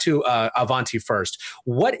come back to Avanti first.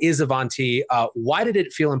 What is Avanti? Why did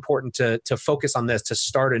it feel important to focus on this, to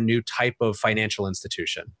start a new type of financial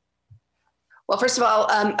institution? Well, first of all,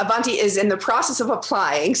 Avanti is in the process of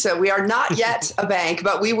applying. So we are not yet a bank,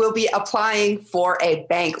 but we will be applying for a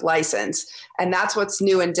bank license. And that's what's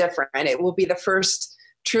new and different. It will be the first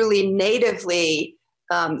truly natively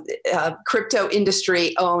crypto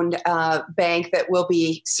industry owned bank that will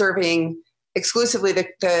be serving exclusively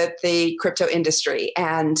the crypto industry.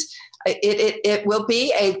 And it will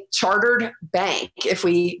be a chartered bank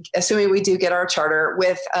assuming we do get our charter,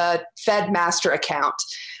 with a Fed master account.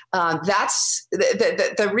 That's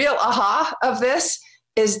the real aha of this,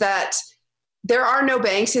 is that there are no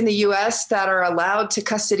banks in the US that are allowed to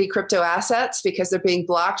custody crypto assets because they're being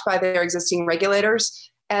blocked by their existing regulators.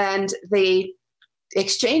 And the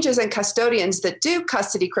exchanges and custodians that do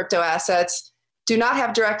custody crypto assets do not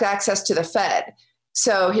have direct access to the Fed.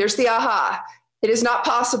 So here's the aha. It is not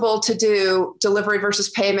possible to do delivery versus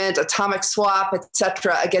payment, atomic swap, et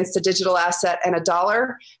cetera, against a digital asset and a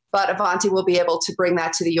dollar, but Avanti will be able to bring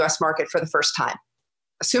that to the US market for the first time,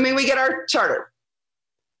 assuming we get our charter.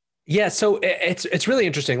 Yeah, so it's really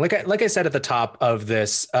interesting. Like I said at the top of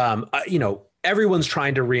this, everyone's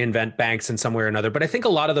trying to reinvent banks in some way or another, but I think a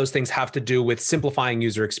lot of those things have to do with simplifying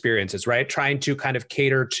user experiences, right? Trying to kind of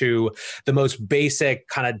cater to the most basic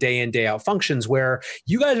kind of day in, day out functions, where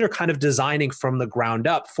you guys are kind of designing from the ground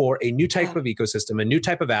up for a new type of ecosystem, a new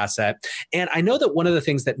type of asset. And I know that one of the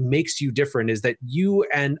things that makes you different is that you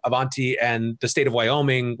and Avanti and the state of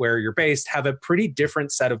Wyoming, where you're based, have a pretty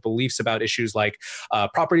different set of beliefs about issues like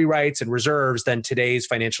property rights and reserves than today's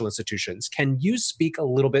financial institutions. Can you speak a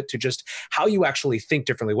little bit to just how you actually think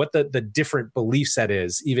differently, what the different belief set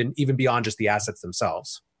is, even beyond just the assets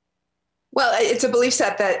themselves? Well, it's a belief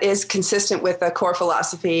set that is consistent with the core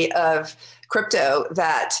philosophy of crypto,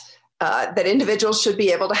 that individuals should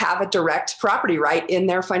be able to have a direct property right in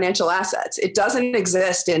their financial assets. It doesn't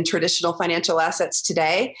exist in traditional financial assets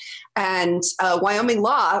today. And Wyoming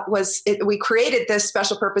law we created this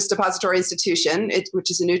special purpose depository institution,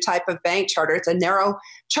 which is a new type of bank charter. It's a narrow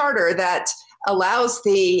charter that allows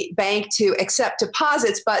the bank to accept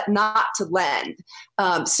deposits, but not to lend.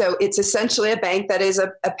 So it's essentially a bank that is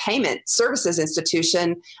a payment services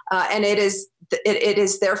institution, and it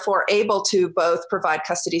is therefore able to both provide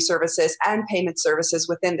custody services and payment services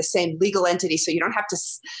within the same legal entity. So you don't have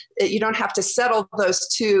to settle the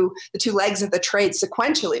two legs of the trade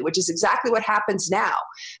sequentially, which is exactly what happens now.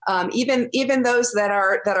 Even those that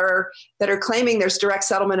are claiming there's direct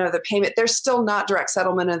settlement of the payment, there's still not direct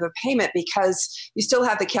settlement of the payment, because you still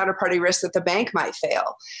have the counterparty risk that the bank might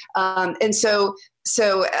fail.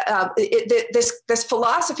 This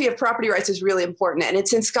philosophy of property rights is really important, and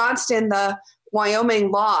it's ensconced in the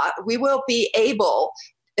Wyoming law. We will be able,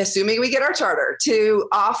 assuming we get our charter, to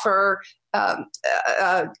offer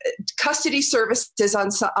custody services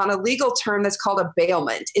on a legal term that's called a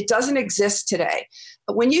bailment. It doesn't exist today.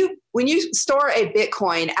 But when you store a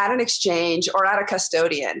Bitcoin at an exchange or at a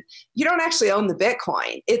custodian, you don't actually own the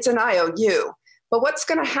Bitcoin. It's an IOU. But what's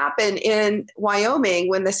going to happen in Wyoming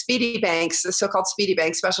when the Speedy Banks, the so-called Speedy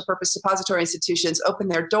Banks, special purpose depository institutions, open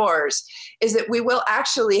their doors, is that we will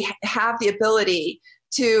actually have the ability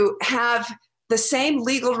to have the same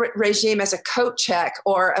legal regime as a coat check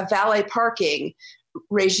or a valet parking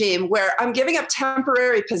regime, where I'm giving up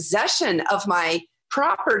temporary possession of my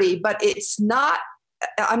property, but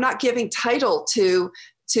I'm not giving title to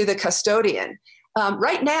the custodian.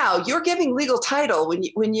 Right now, you're giving legal title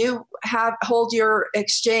when you hold your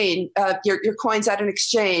exchange, your coins at an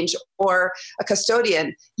exchange or a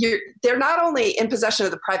custodian. They're not only in possession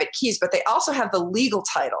of the private keys, but they also have the legal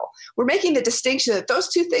title. We're making the distinction that those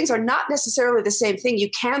two things are not necessarily the same thing. You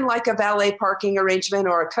can, like a valet parking arrangement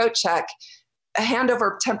or a coat check, hand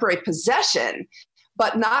over temporary possession,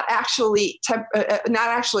 but not actually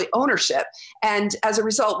ownership. And as a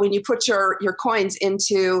result, when you put your coins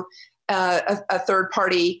into a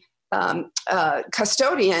third-party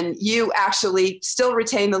custodian, you actually still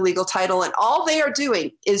retain the legal title, and all they are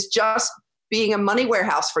doing is just being a money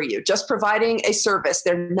warehouse for you, just providing a service.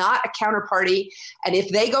 They're not a counterparty, and if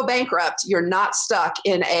they go bankrupt, you're not stuck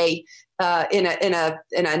in a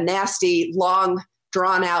nasty, long,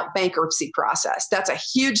 drawn-out bankruptcy process. That's a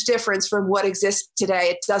huge difference from what exists today.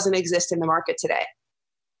 It doesn't exist in the market today.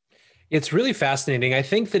 It's really fascinating. I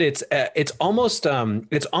think that it's almost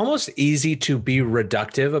easy to be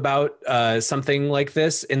reductive about something like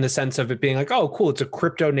this, in the sense of it being like, oh, cool, it's a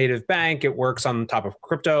crypto native bank. It works on top of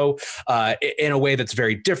crypto in a way that's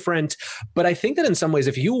very different. But I think that in some ways,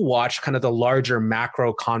 if you watch kind of the larger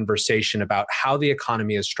macro conversation about how the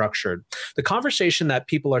economy is structured, the conversation that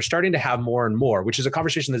people are starting to have more and more, which is a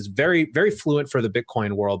conversation that's very, very fluent for the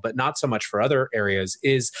Bitcoin world, but not so much for other areas,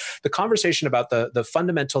 is the conversation about the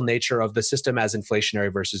fundamental nature of the system as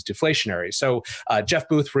inflationary versus deflationary. So Jeff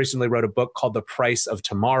Booth recently wrote a book called The Price of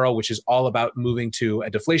Tomorrow, which is all about moving to a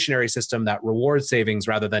deflationary system that rewards savings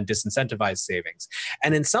rather than disincentivized savings.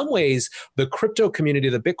 And in some ways, the crypto community,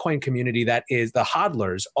 the Bitcoin community, that is the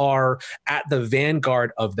hodlers, are at the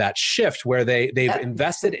vanguard of that shift, where they've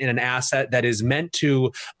invested in an asset that is meant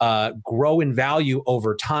to grow in value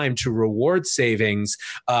over time to reward savings,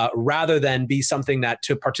 rather than be something that,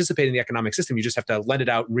 to participate in the economic system, you just have to lend it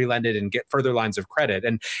out, relend it, and get further lines of credit.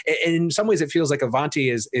 And in some ways, it feels like Avanti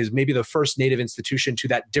is maybe the first native institution to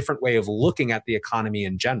that different way of looking at the economy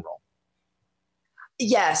in general.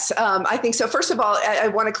 Yes, I think so. First of all, I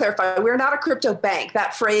want to clarify, we're not a crypto bank.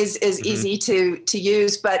 That phrase is easy to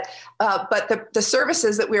use, but the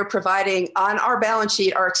services that we're providing on our balance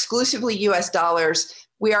sheet are exclusively US dollars.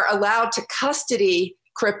 We are allowed to custody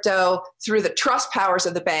crypto through the trust powers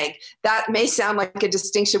of the bank. That may sound like a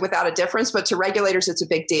distinction without a difference, but to regulators, it's a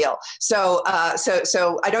big deal. So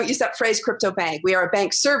I don't use that phrase crypto bank. We are a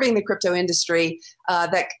bank serving the crypto industry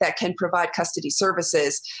that can provide custody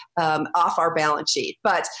services off our balance sheet.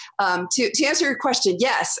 But to answer your question,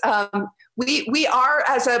 yes, we are,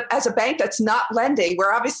 as a bank that's not lending,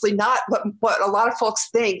 we're obviously not what a lot of folks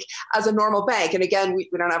think as a normal bank. And again, we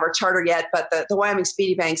don't have our charter yet, but the Wyoming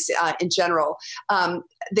Speedy Banks in general,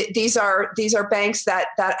 these are banks that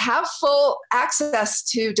have full access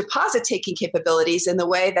to deposit taking capabilities in the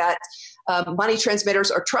way that money transmitters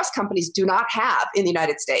or trust companies do not have in the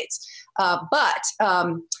United States. But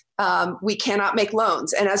we cannot make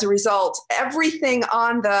loans. And as a result, everything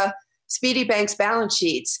on the Speedy Bank's balance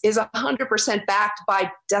sheets is 100% backed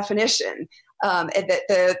by definition.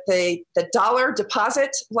 The dollar deposit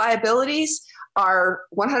liabilities are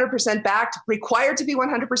 100% backed, required to be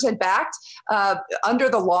 100% backed under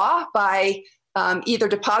the law by either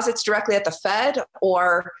deposits directly at the Fed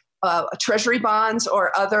or treasury bonds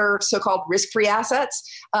or other so-called risk-free assets.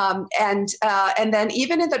 And then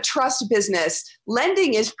even in the trust business,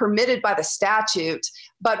 lending is permitted by the statute,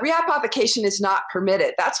 but rehypothecation is not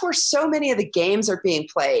permitted. That's where so many of the games are being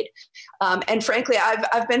played. And frankly,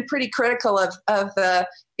 I've been pretty critical of the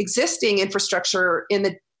existing infrastructure in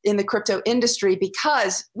the crypto industry,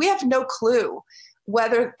 because we have no clue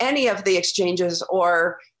whether any of the exchanges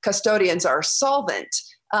or custodians are solvent.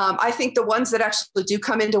 I think the ones that actually do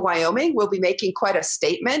come into Wyoming will be making quite a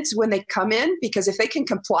statement when they come in, because if they can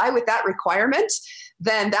comply with that requirement,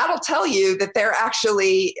 then that'll tell you that they're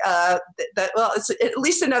actually, it's at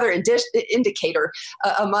least another indicator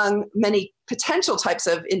among many potential types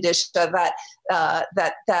of indicia that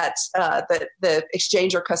the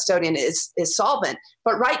exchange or custodian is solvent.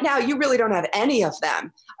 But right now, you really don't have any of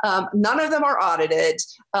them. None of them are audited.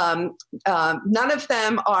 None of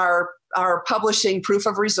them are are publishing proof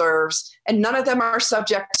of reserves, and none of them are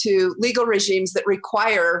subject to legal regimes that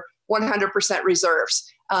require 100%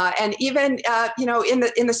 reserves. And even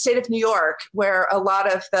in the state of New York, where a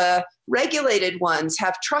lot of the regulated ones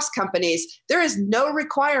have trust companies, there is no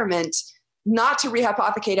requirement not to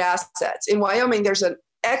rehypothecate assets. In Wyoming, there's an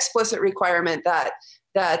explicit requirement that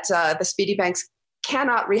the speedy banks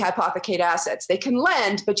cannot rehypothecate assets. They can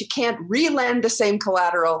lend, but you can't re-lend the same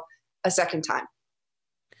collateral a second time.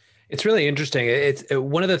 It's really interesting. It's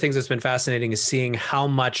one of the things that's been fascinating is seeing how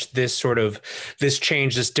much this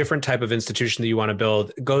change, this different type of institution that you want to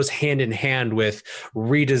build goes hand in hand with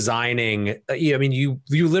redesigning. I mean, you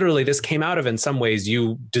literally, this came out of, in some ways,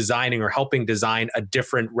 you designing or helping design a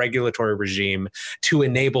different regulatory regime to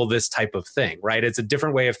enable this type of thing, right? It's a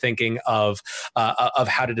different way of thinking of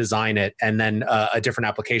how to design it, and then a different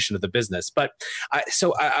application of the business. But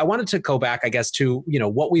I wanted to go back, I guess, to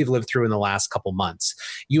what we've lived through in the last couple months.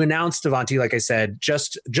 You announced, Avanti, like I said,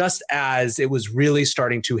 just as it was really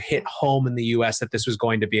starting to hit home in the U.S. that this was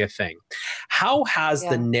going to be a thing. How has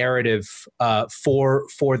the narrative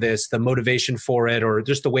for this, the motivation for it, or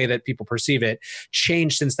just the way that people perceive it,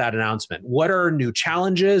 changed since that announcement? What are new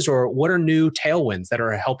challenges, or what are new tailwinds that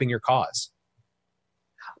are helping your cause?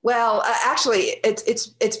 Well, actually,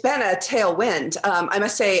 it's been a tailwind. I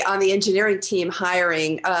must say, on the engineering team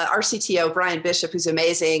hiring, our CTO, Brian Bishop, who's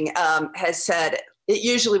amazing, has said it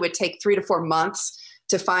usually would take 3 to 4 months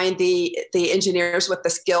to find the engineers with the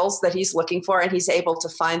skills that he's looking for, and he's able to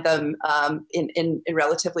find them in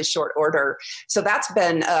relatively short order. So that's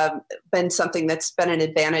been something that's been an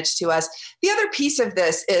advantage to us. The other piece of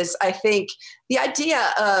this is, I think, the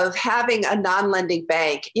idea of having a non-lending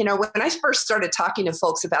bank. When I first started talking to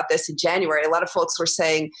folks about this in January, a lot of folks were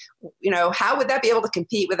saying, how would that be able to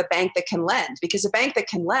compete with a bank that can lend? Because a bank that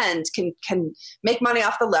can lend can make money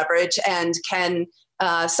off the leverage and can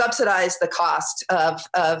subsidize the cost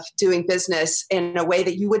of doing business in a way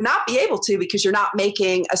that you would not be able to, because you're not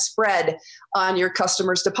making a spread on your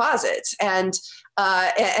customers' deposits. And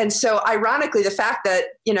so, ironically, the fact that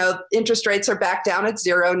interest rates are back down at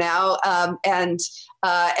zero now, and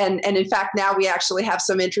in fact now we actually have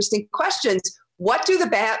some interesting questions. What do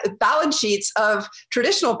the balance sheets of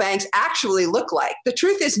traditional banks actually look like? The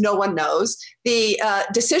truth is, no one knows. The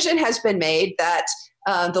decision has been made that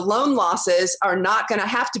the loan losses are not going to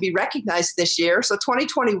have to be recognized this year. So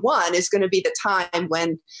 2021 is going to be the time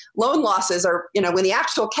when loan losses are, when the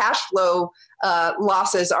actual cash flow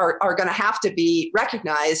losses are going to have to be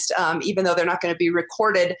recognized, even though they're not going to be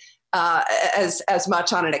recorded as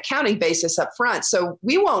much on an accounting basis up front. So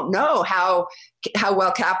we won't know how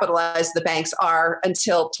well capitalized the banks are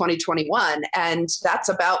until 2021. And that's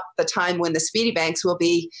about the time when the speedy banks will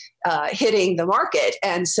be hitting the market.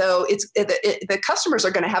 And so the customers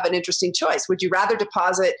are going to have an interesting choice. Would you rather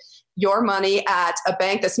deposit your money at a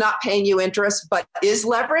bank that's not paying you interest but is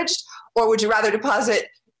leveraged? Or would you rather deposit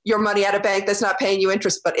your money at a bank that's not paying you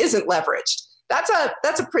interest but isn't leveraged? That's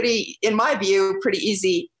a pretty, in my view, pretty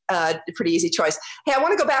easy choice. Hey, I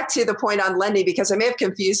want to go back to the point on lending, because I may have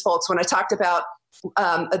confused folks when I talked about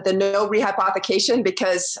the no rehypothecation,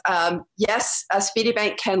 because yes, a speedy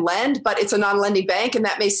bank can lend, but it's a non-lending bank, and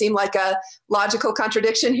that may seem like a logical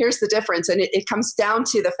contradiction. Here's the difference, and it comes down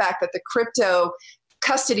to the fact that the crypto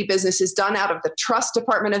custody business is done out of the trust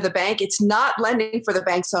department of the bank. It's not lending for the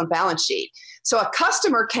bank's own balance sheet. So a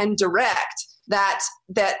customer can direct that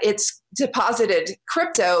its deposited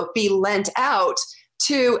crypto be lent out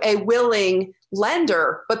to a willing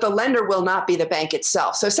lender, but the lender will not be the bank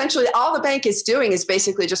itself. So essentially all the bank is doing is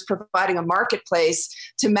basically just providing a marketplace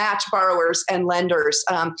to match borrowers and lenders.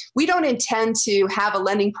 We don't intend to have a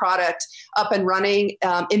lending product up and running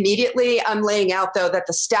immediately. I'm laying out, though, that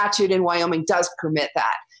the statute in Wyoming does permit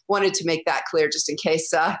that. Wanted to make that clear just in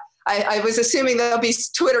case. I was assuming there'll be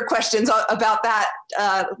Twitter questions about that.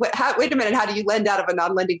 Wait a minute, how do you lend out of a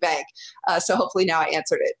non-lending bank? So hopefully now I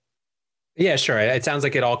answered it. Yeah, sure. It sounds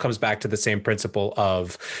like it all comes back to the same principle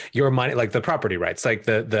of your money, like the property rights, like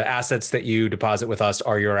the assets that you deposit with us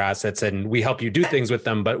are your assets, and we help you do things with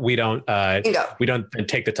them, but we don't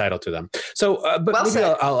take the title to them. So, but well maybe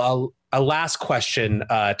I'll a last question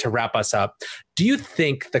to wrap us up. Do you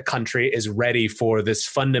think the country is ready for this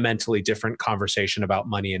fundamentally different conversation about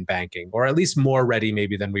money and banking, or at least more ready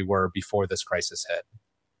maybe than we were before this crisis hit?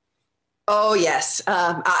 Oh, yes.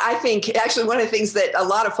 I think actually one of the things that a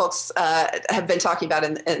lot of folks have been talking about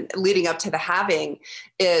and leading up to the halving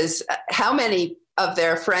is how many of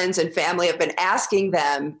their friends and family have been asking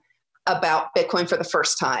them, about Bitcoin for the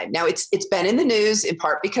first time. Now, it's been in the news in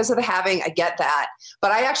part because of the halving. I get that, but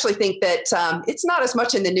I actually think that it's not as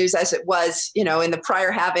much in the news as it was, in the prior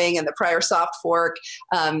halving and the prior soft fork,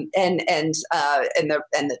 and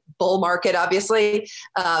the bull market. Obviously,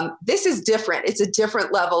 this is different. It's a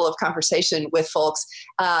different level of conversation with folks,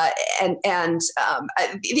 and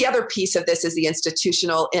the other piece of this is the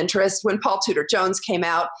institutional interest. When Paul Tudor Jones came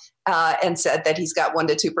out and said that he's got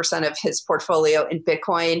 1% to 2% of his portfolio in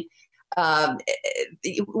Bitcoin.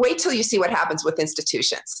 Wait till you see what happens with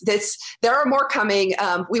institutions. There are more coming.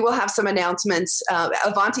 We will have some announcements.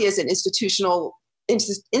 Avanti is an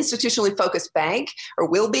institutionally focused bank, or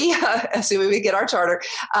will be, assuming we get our charter.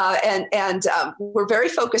 And we're very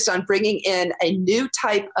focused on bringing in a new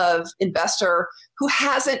type of investor who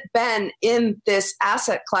hasn't been in this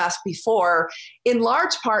asset class before, in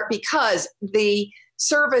large part because the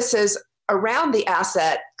services around the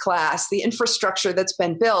asset class, the infrastructure that's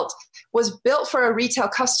been built, was built for a retail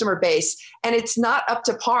customer base, and it's not up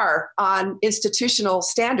to par on institutional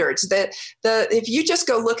standards. If you just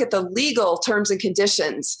go look at the legal terms and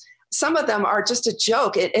conditions, some of them are just a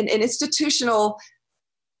joke. And institutional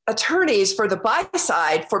attorneys for the buy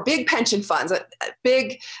side, for big pension funds,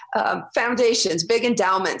 big foundations, big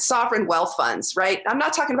endowments, sovereign wealth funds, right? I'm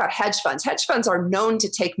not talking about hedge funds. Hedge funds are known to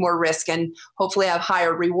take more risk and hopefully have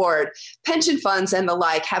higher reward. Pension funds and the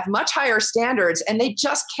like have much higher standards, and they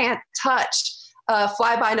just can't touch a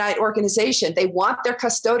fly-by-night organization. They want their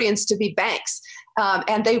custodians to be banks,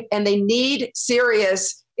 and they need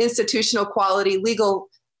serious institutional quality legal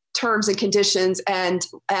terms and conditions and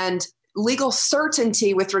legal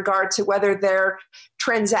certainty with regard to whether their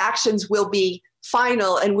transactions will be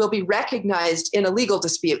final and will be recognized in a legal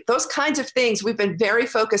dispute. Those kinds of things we've been very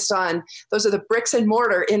focused on. Those are the bricks and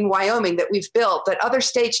mortar in Wyoming that we've built that other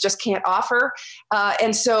states just can't offer.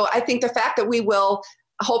 And so I think the fact that we will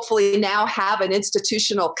hopefully now have an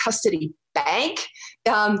institutional custody bank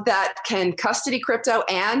that can custody crypto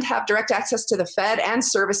and have direct access to the Fed and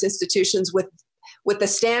service institutions with the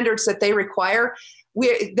standards that they require,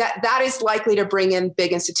 that is likely to bring in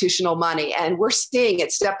big institutional money. And we're seeing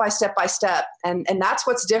it step by step by step. And that's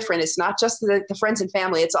what's different. It's not just the friends and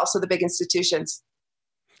family, it's also the big institutions.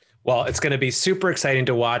 Well, it's going to be super exciting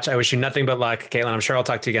to watch. I wish you nothing but luck, Caitlin. I'm sure I'll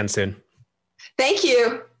talk to you again soon. Thank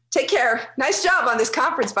you. Take care. Nice job on this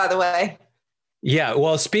conference, by the way. Yeah,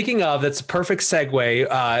 well, speaking of, that's a perfect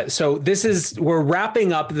segue. So we're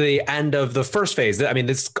wrapping up the end of the first phase. I mean,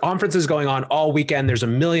 this conference is going on all weekend. There's a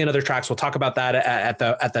million other tracks. We'll talk about that at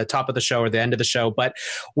the top of the show or the end of the show. But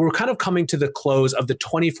we're kind of coming to the close of the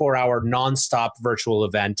 24-hour nonstop virtual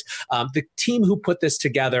event. The team who put this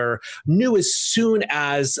together knew as soon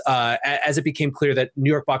as it became clear that New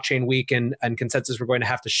York Blockchain Week and Consensus were going to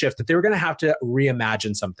have to shift, that they were going to have to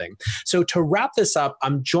reimagine something. So to wrap this up,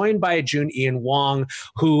 I'm joined by Jun-Ian Wong,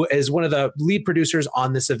 who is one of the lead producers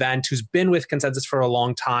on this event, who's been with Consensus for a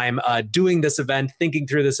long time, doing this event, thinking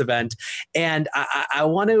through this event. And I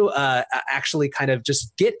want to actually kind of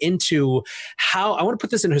just get into how I want to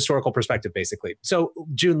put this in a historical perspective, basically. So,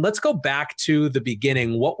 June, let's go back to the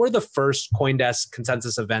beginning. What were the first CoinDesk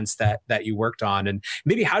Consensus events that you worked on? And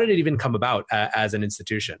maybe how did it even come about as an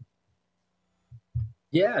institution?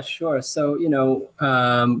 Yeah, sure. So,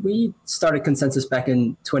 we started Consensus back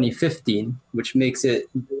in 2015, which makes it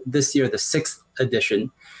this year the 6th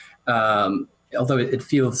edition. Although it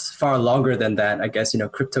feels far longer than that, I guess,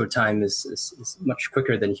 crypto time is much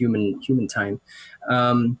quicker than human time.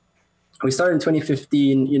 We started in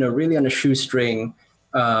 2015, really on a shoestring.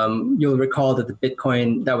 You'll recall that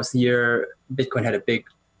that was the year Bitcoin had a big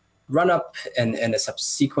run up and a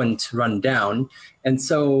subsequent run down. And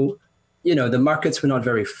so, the markets were not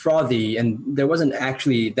very frothy, and there wasn't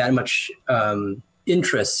actually that much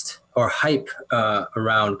interest or hype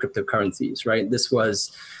around cryptocurrencies, right? This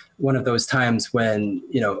was one of those times when,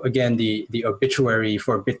 again, the obituary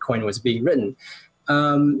for Bitcoin was being written.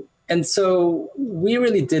 And so we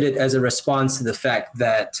really did it as a response to the fact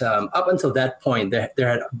that up until that point, there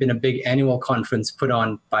had been a big annual conference put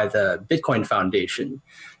on by the Bitcoin Foundation.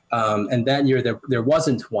 And that year, there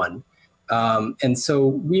wasn't one. And so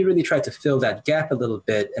we really tried to fill that gap a little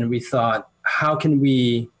bit. And we thought, how can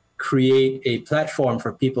we create a platform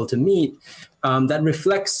for people to meet that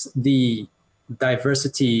reflects the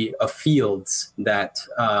diversity of fields that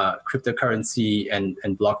cryptocurrency and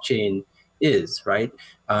blockchain is, right?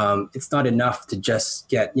 It's not enough to just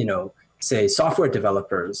get, say, software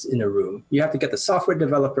developers in a room. You have to get the software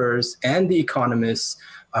developers and the economists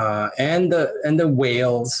and the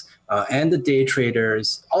whales and the day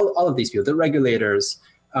traders, all of these people, the regulators,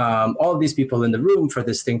 all of these people in the room for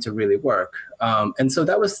this thing to really work. And so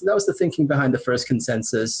that was the thinking behind the first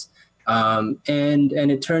Consensus. And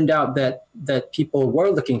it turned out that people were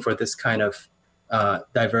looking for this kind of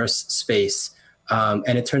diverse space.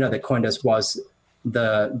 And it turned out that CoinDesk was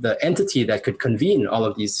the entity that could convene all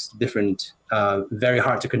of these different, very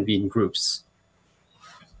hard to convene groups.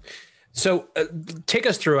 So take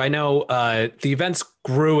us through. I know the events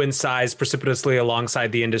grew in size precipitously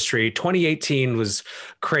alongside the industry. 2018 was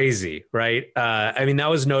crazy, right? I mean, that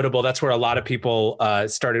was notable. That's where a lot of people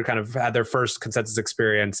started kind of had their first consensus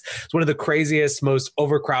experience. It's one of the craziest, most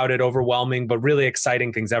overcrowded, overwhelming, but really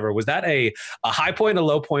exciting things ever. Was that a high point, a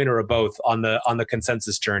low point, or a both on the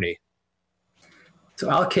consensus journey? So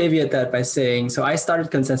I'll caveat that by saying, so I started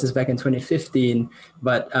Consensus back in 2015,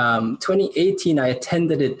 but 2018, I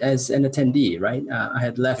attended it as an attendee, right? I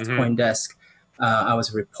had left CoinDesk. I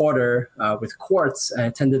was a reporter with Quartz. I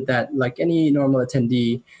attended that like any normal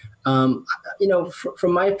attendee. From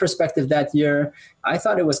my perspective that year, I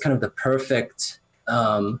thought it was kind of the perfect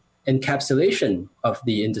encapsulation of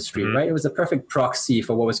the industry, right? It was a perfect proxy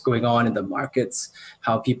for what was going on in the markets,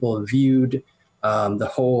 how people viewed the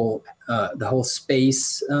whole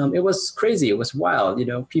space. It was crazy. It was wild.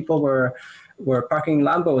 People were parking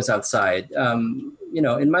Lambos outside.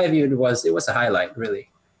 In my view, it was a highlight, really.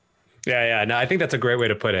 Yeah. No, I think that's a great way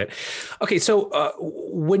to put it. Okay, so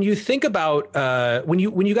when you think about when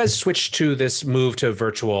you guys switched to this move to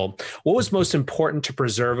virtual, what was most important to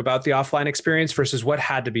preserve about the offline experience versus what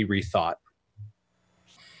had to be rethought?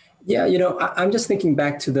 Yeah, I'm just thinking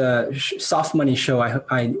back to the Soft Money show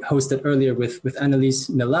I hosted earlier with Annalise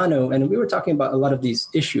Milano, and we were talking about a lot of these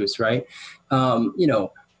issues, right?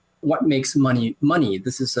 What makes money money?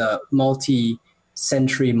 This is a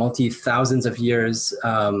multi-century, multi-thousands of years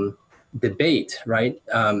debate, right?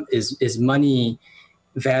 Is money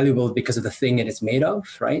valuable because of the thing it is made of,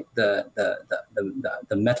 right? The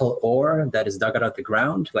metal ore that is dug out of the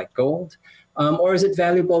ground, like gold, or is it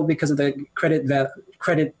valuable because of the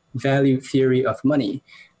credit value theory of money,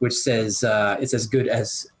 which says it's as good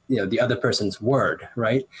as the other person's word,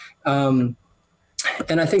 right? And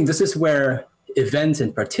I think this is where events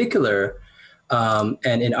in particular, and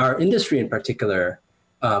in our industry in particular,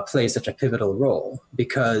 play such a pivotal role,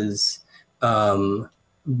 because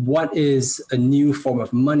what is a new form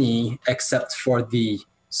of money except for the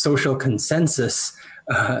social consensus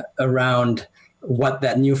around what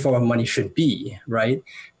that new form of money should be, right?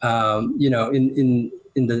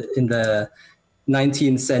 In the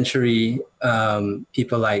 19th century,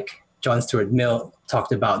 people like John Stuart Mill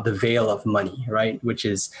talked about the veil of money, right? Which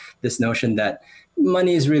is this notion that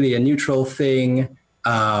money is really a neutral thing,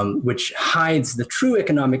 which hides the true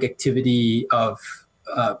economic activity of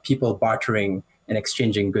people bartering and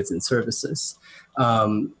exchanging goods and services.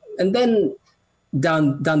 And then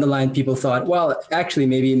down the line, people thought, well, actually,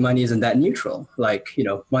 maybe money isn't that neutral. Like,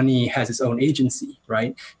 money has its own agency,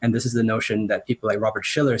 right? And this is the notion that people like Robert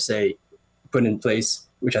Shiller put in place,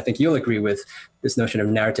 which I think you'll agree with, this notion of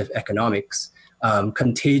narrative economics.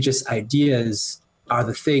 Contagious ideas are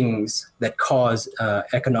the things that cause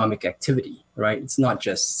economic activity, right? It's not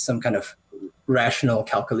just some kind of rational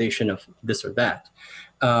calculation of this or that.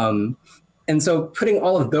 And so putting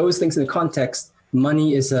all of those things in context,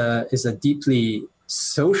 money is a deeply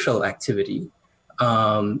social activity,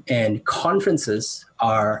 and conferences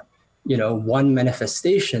are, one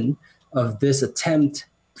manifestation of this attempt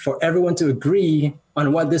for everyone to agree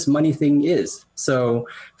on what this money thing is. So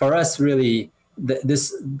for us, really,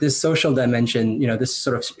 this social dimension, this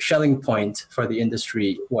sort of Schelling point for the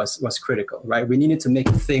industry was critical, right? We needed to make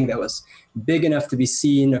a thing that was big enough to be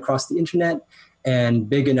seen across the internet and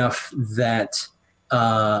big enough that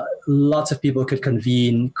lots of people could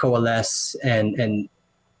convene, coalesce, and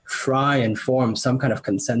try and form some kind of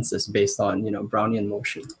consensus based on, Brownian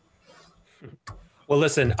motion. Well,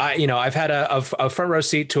 listen, I've had a front row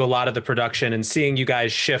seat to a lot of the production, and seeing you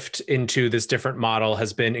guys shift into this different model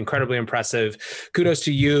has been incredibly impressive. Kudos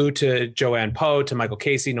to you, to Joanne Poe, to Michael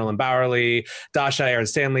Casey, Nolan Bowerly, Dasha, Aaron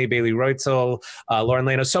Stanley, Bailey Reutzel, Lauren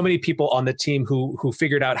Lano, so many people on the team who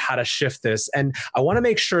figured out how to shift this. And I want to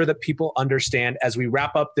make sure that people understand, as we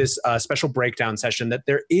wrap up this special breakdown session, that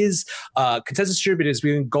there is Consensus Distributed has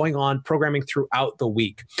been going on programming throughout the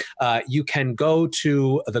week. You can go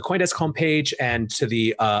to the CoinDesk homepage and to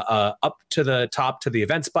the up to the top to the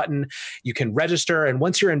events button. You can register, and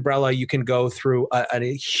once you're in Umbrella, you can go through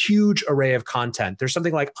a huge array of content. There's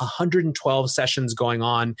something like 112 sessions going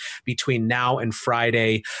on between now and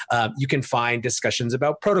Friday. You can find discussions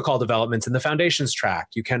about protocol developments in the foundations track.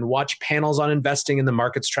 You can watch panels on investing in the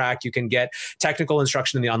markets track. You can get technical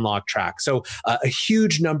instruction in the unlock track. So a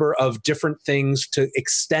huge number of different things to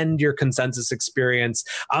extend your consensus experience.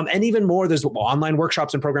 And even more, there's online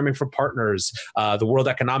workshops and programming for partners. the World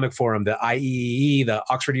Economic Forum, the IEEE, the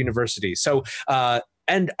Oxford University. So,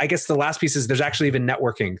 and I guess the last piece is there's actually even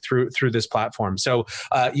networking through this platform. So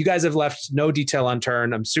you guys have left no detail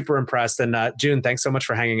unturned. I'm super impressed. And June, thanks so much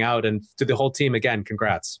for hanging out. And to the whole team, again,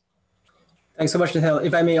 congrats. Thanks so much, Nihal.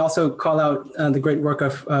 If I may also call out the great work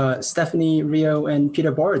of Stephanie, Rio, and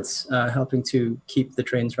Peter Boards, helping to keep the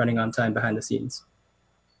trains running on time behind the scenes.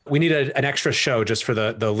 We need an extra show just for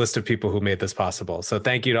the list of people who made this possible. So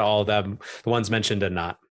thank you to all of them, the ones mentioned and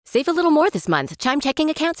not. Save a little more this month. Chime checking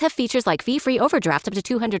accounts have features like fee-free overdraft up to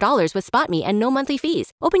 $200 with SpotMe and no monthly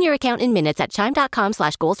fees. Open your account in minutes at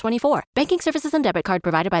chime.com/goals24. Banking services and debit card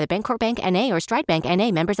provided by the Bancorp Bank N.A. or Stride Bank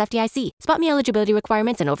N.A. members FDIC. SpotMe eligibility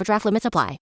requirements and overdraft limits apply.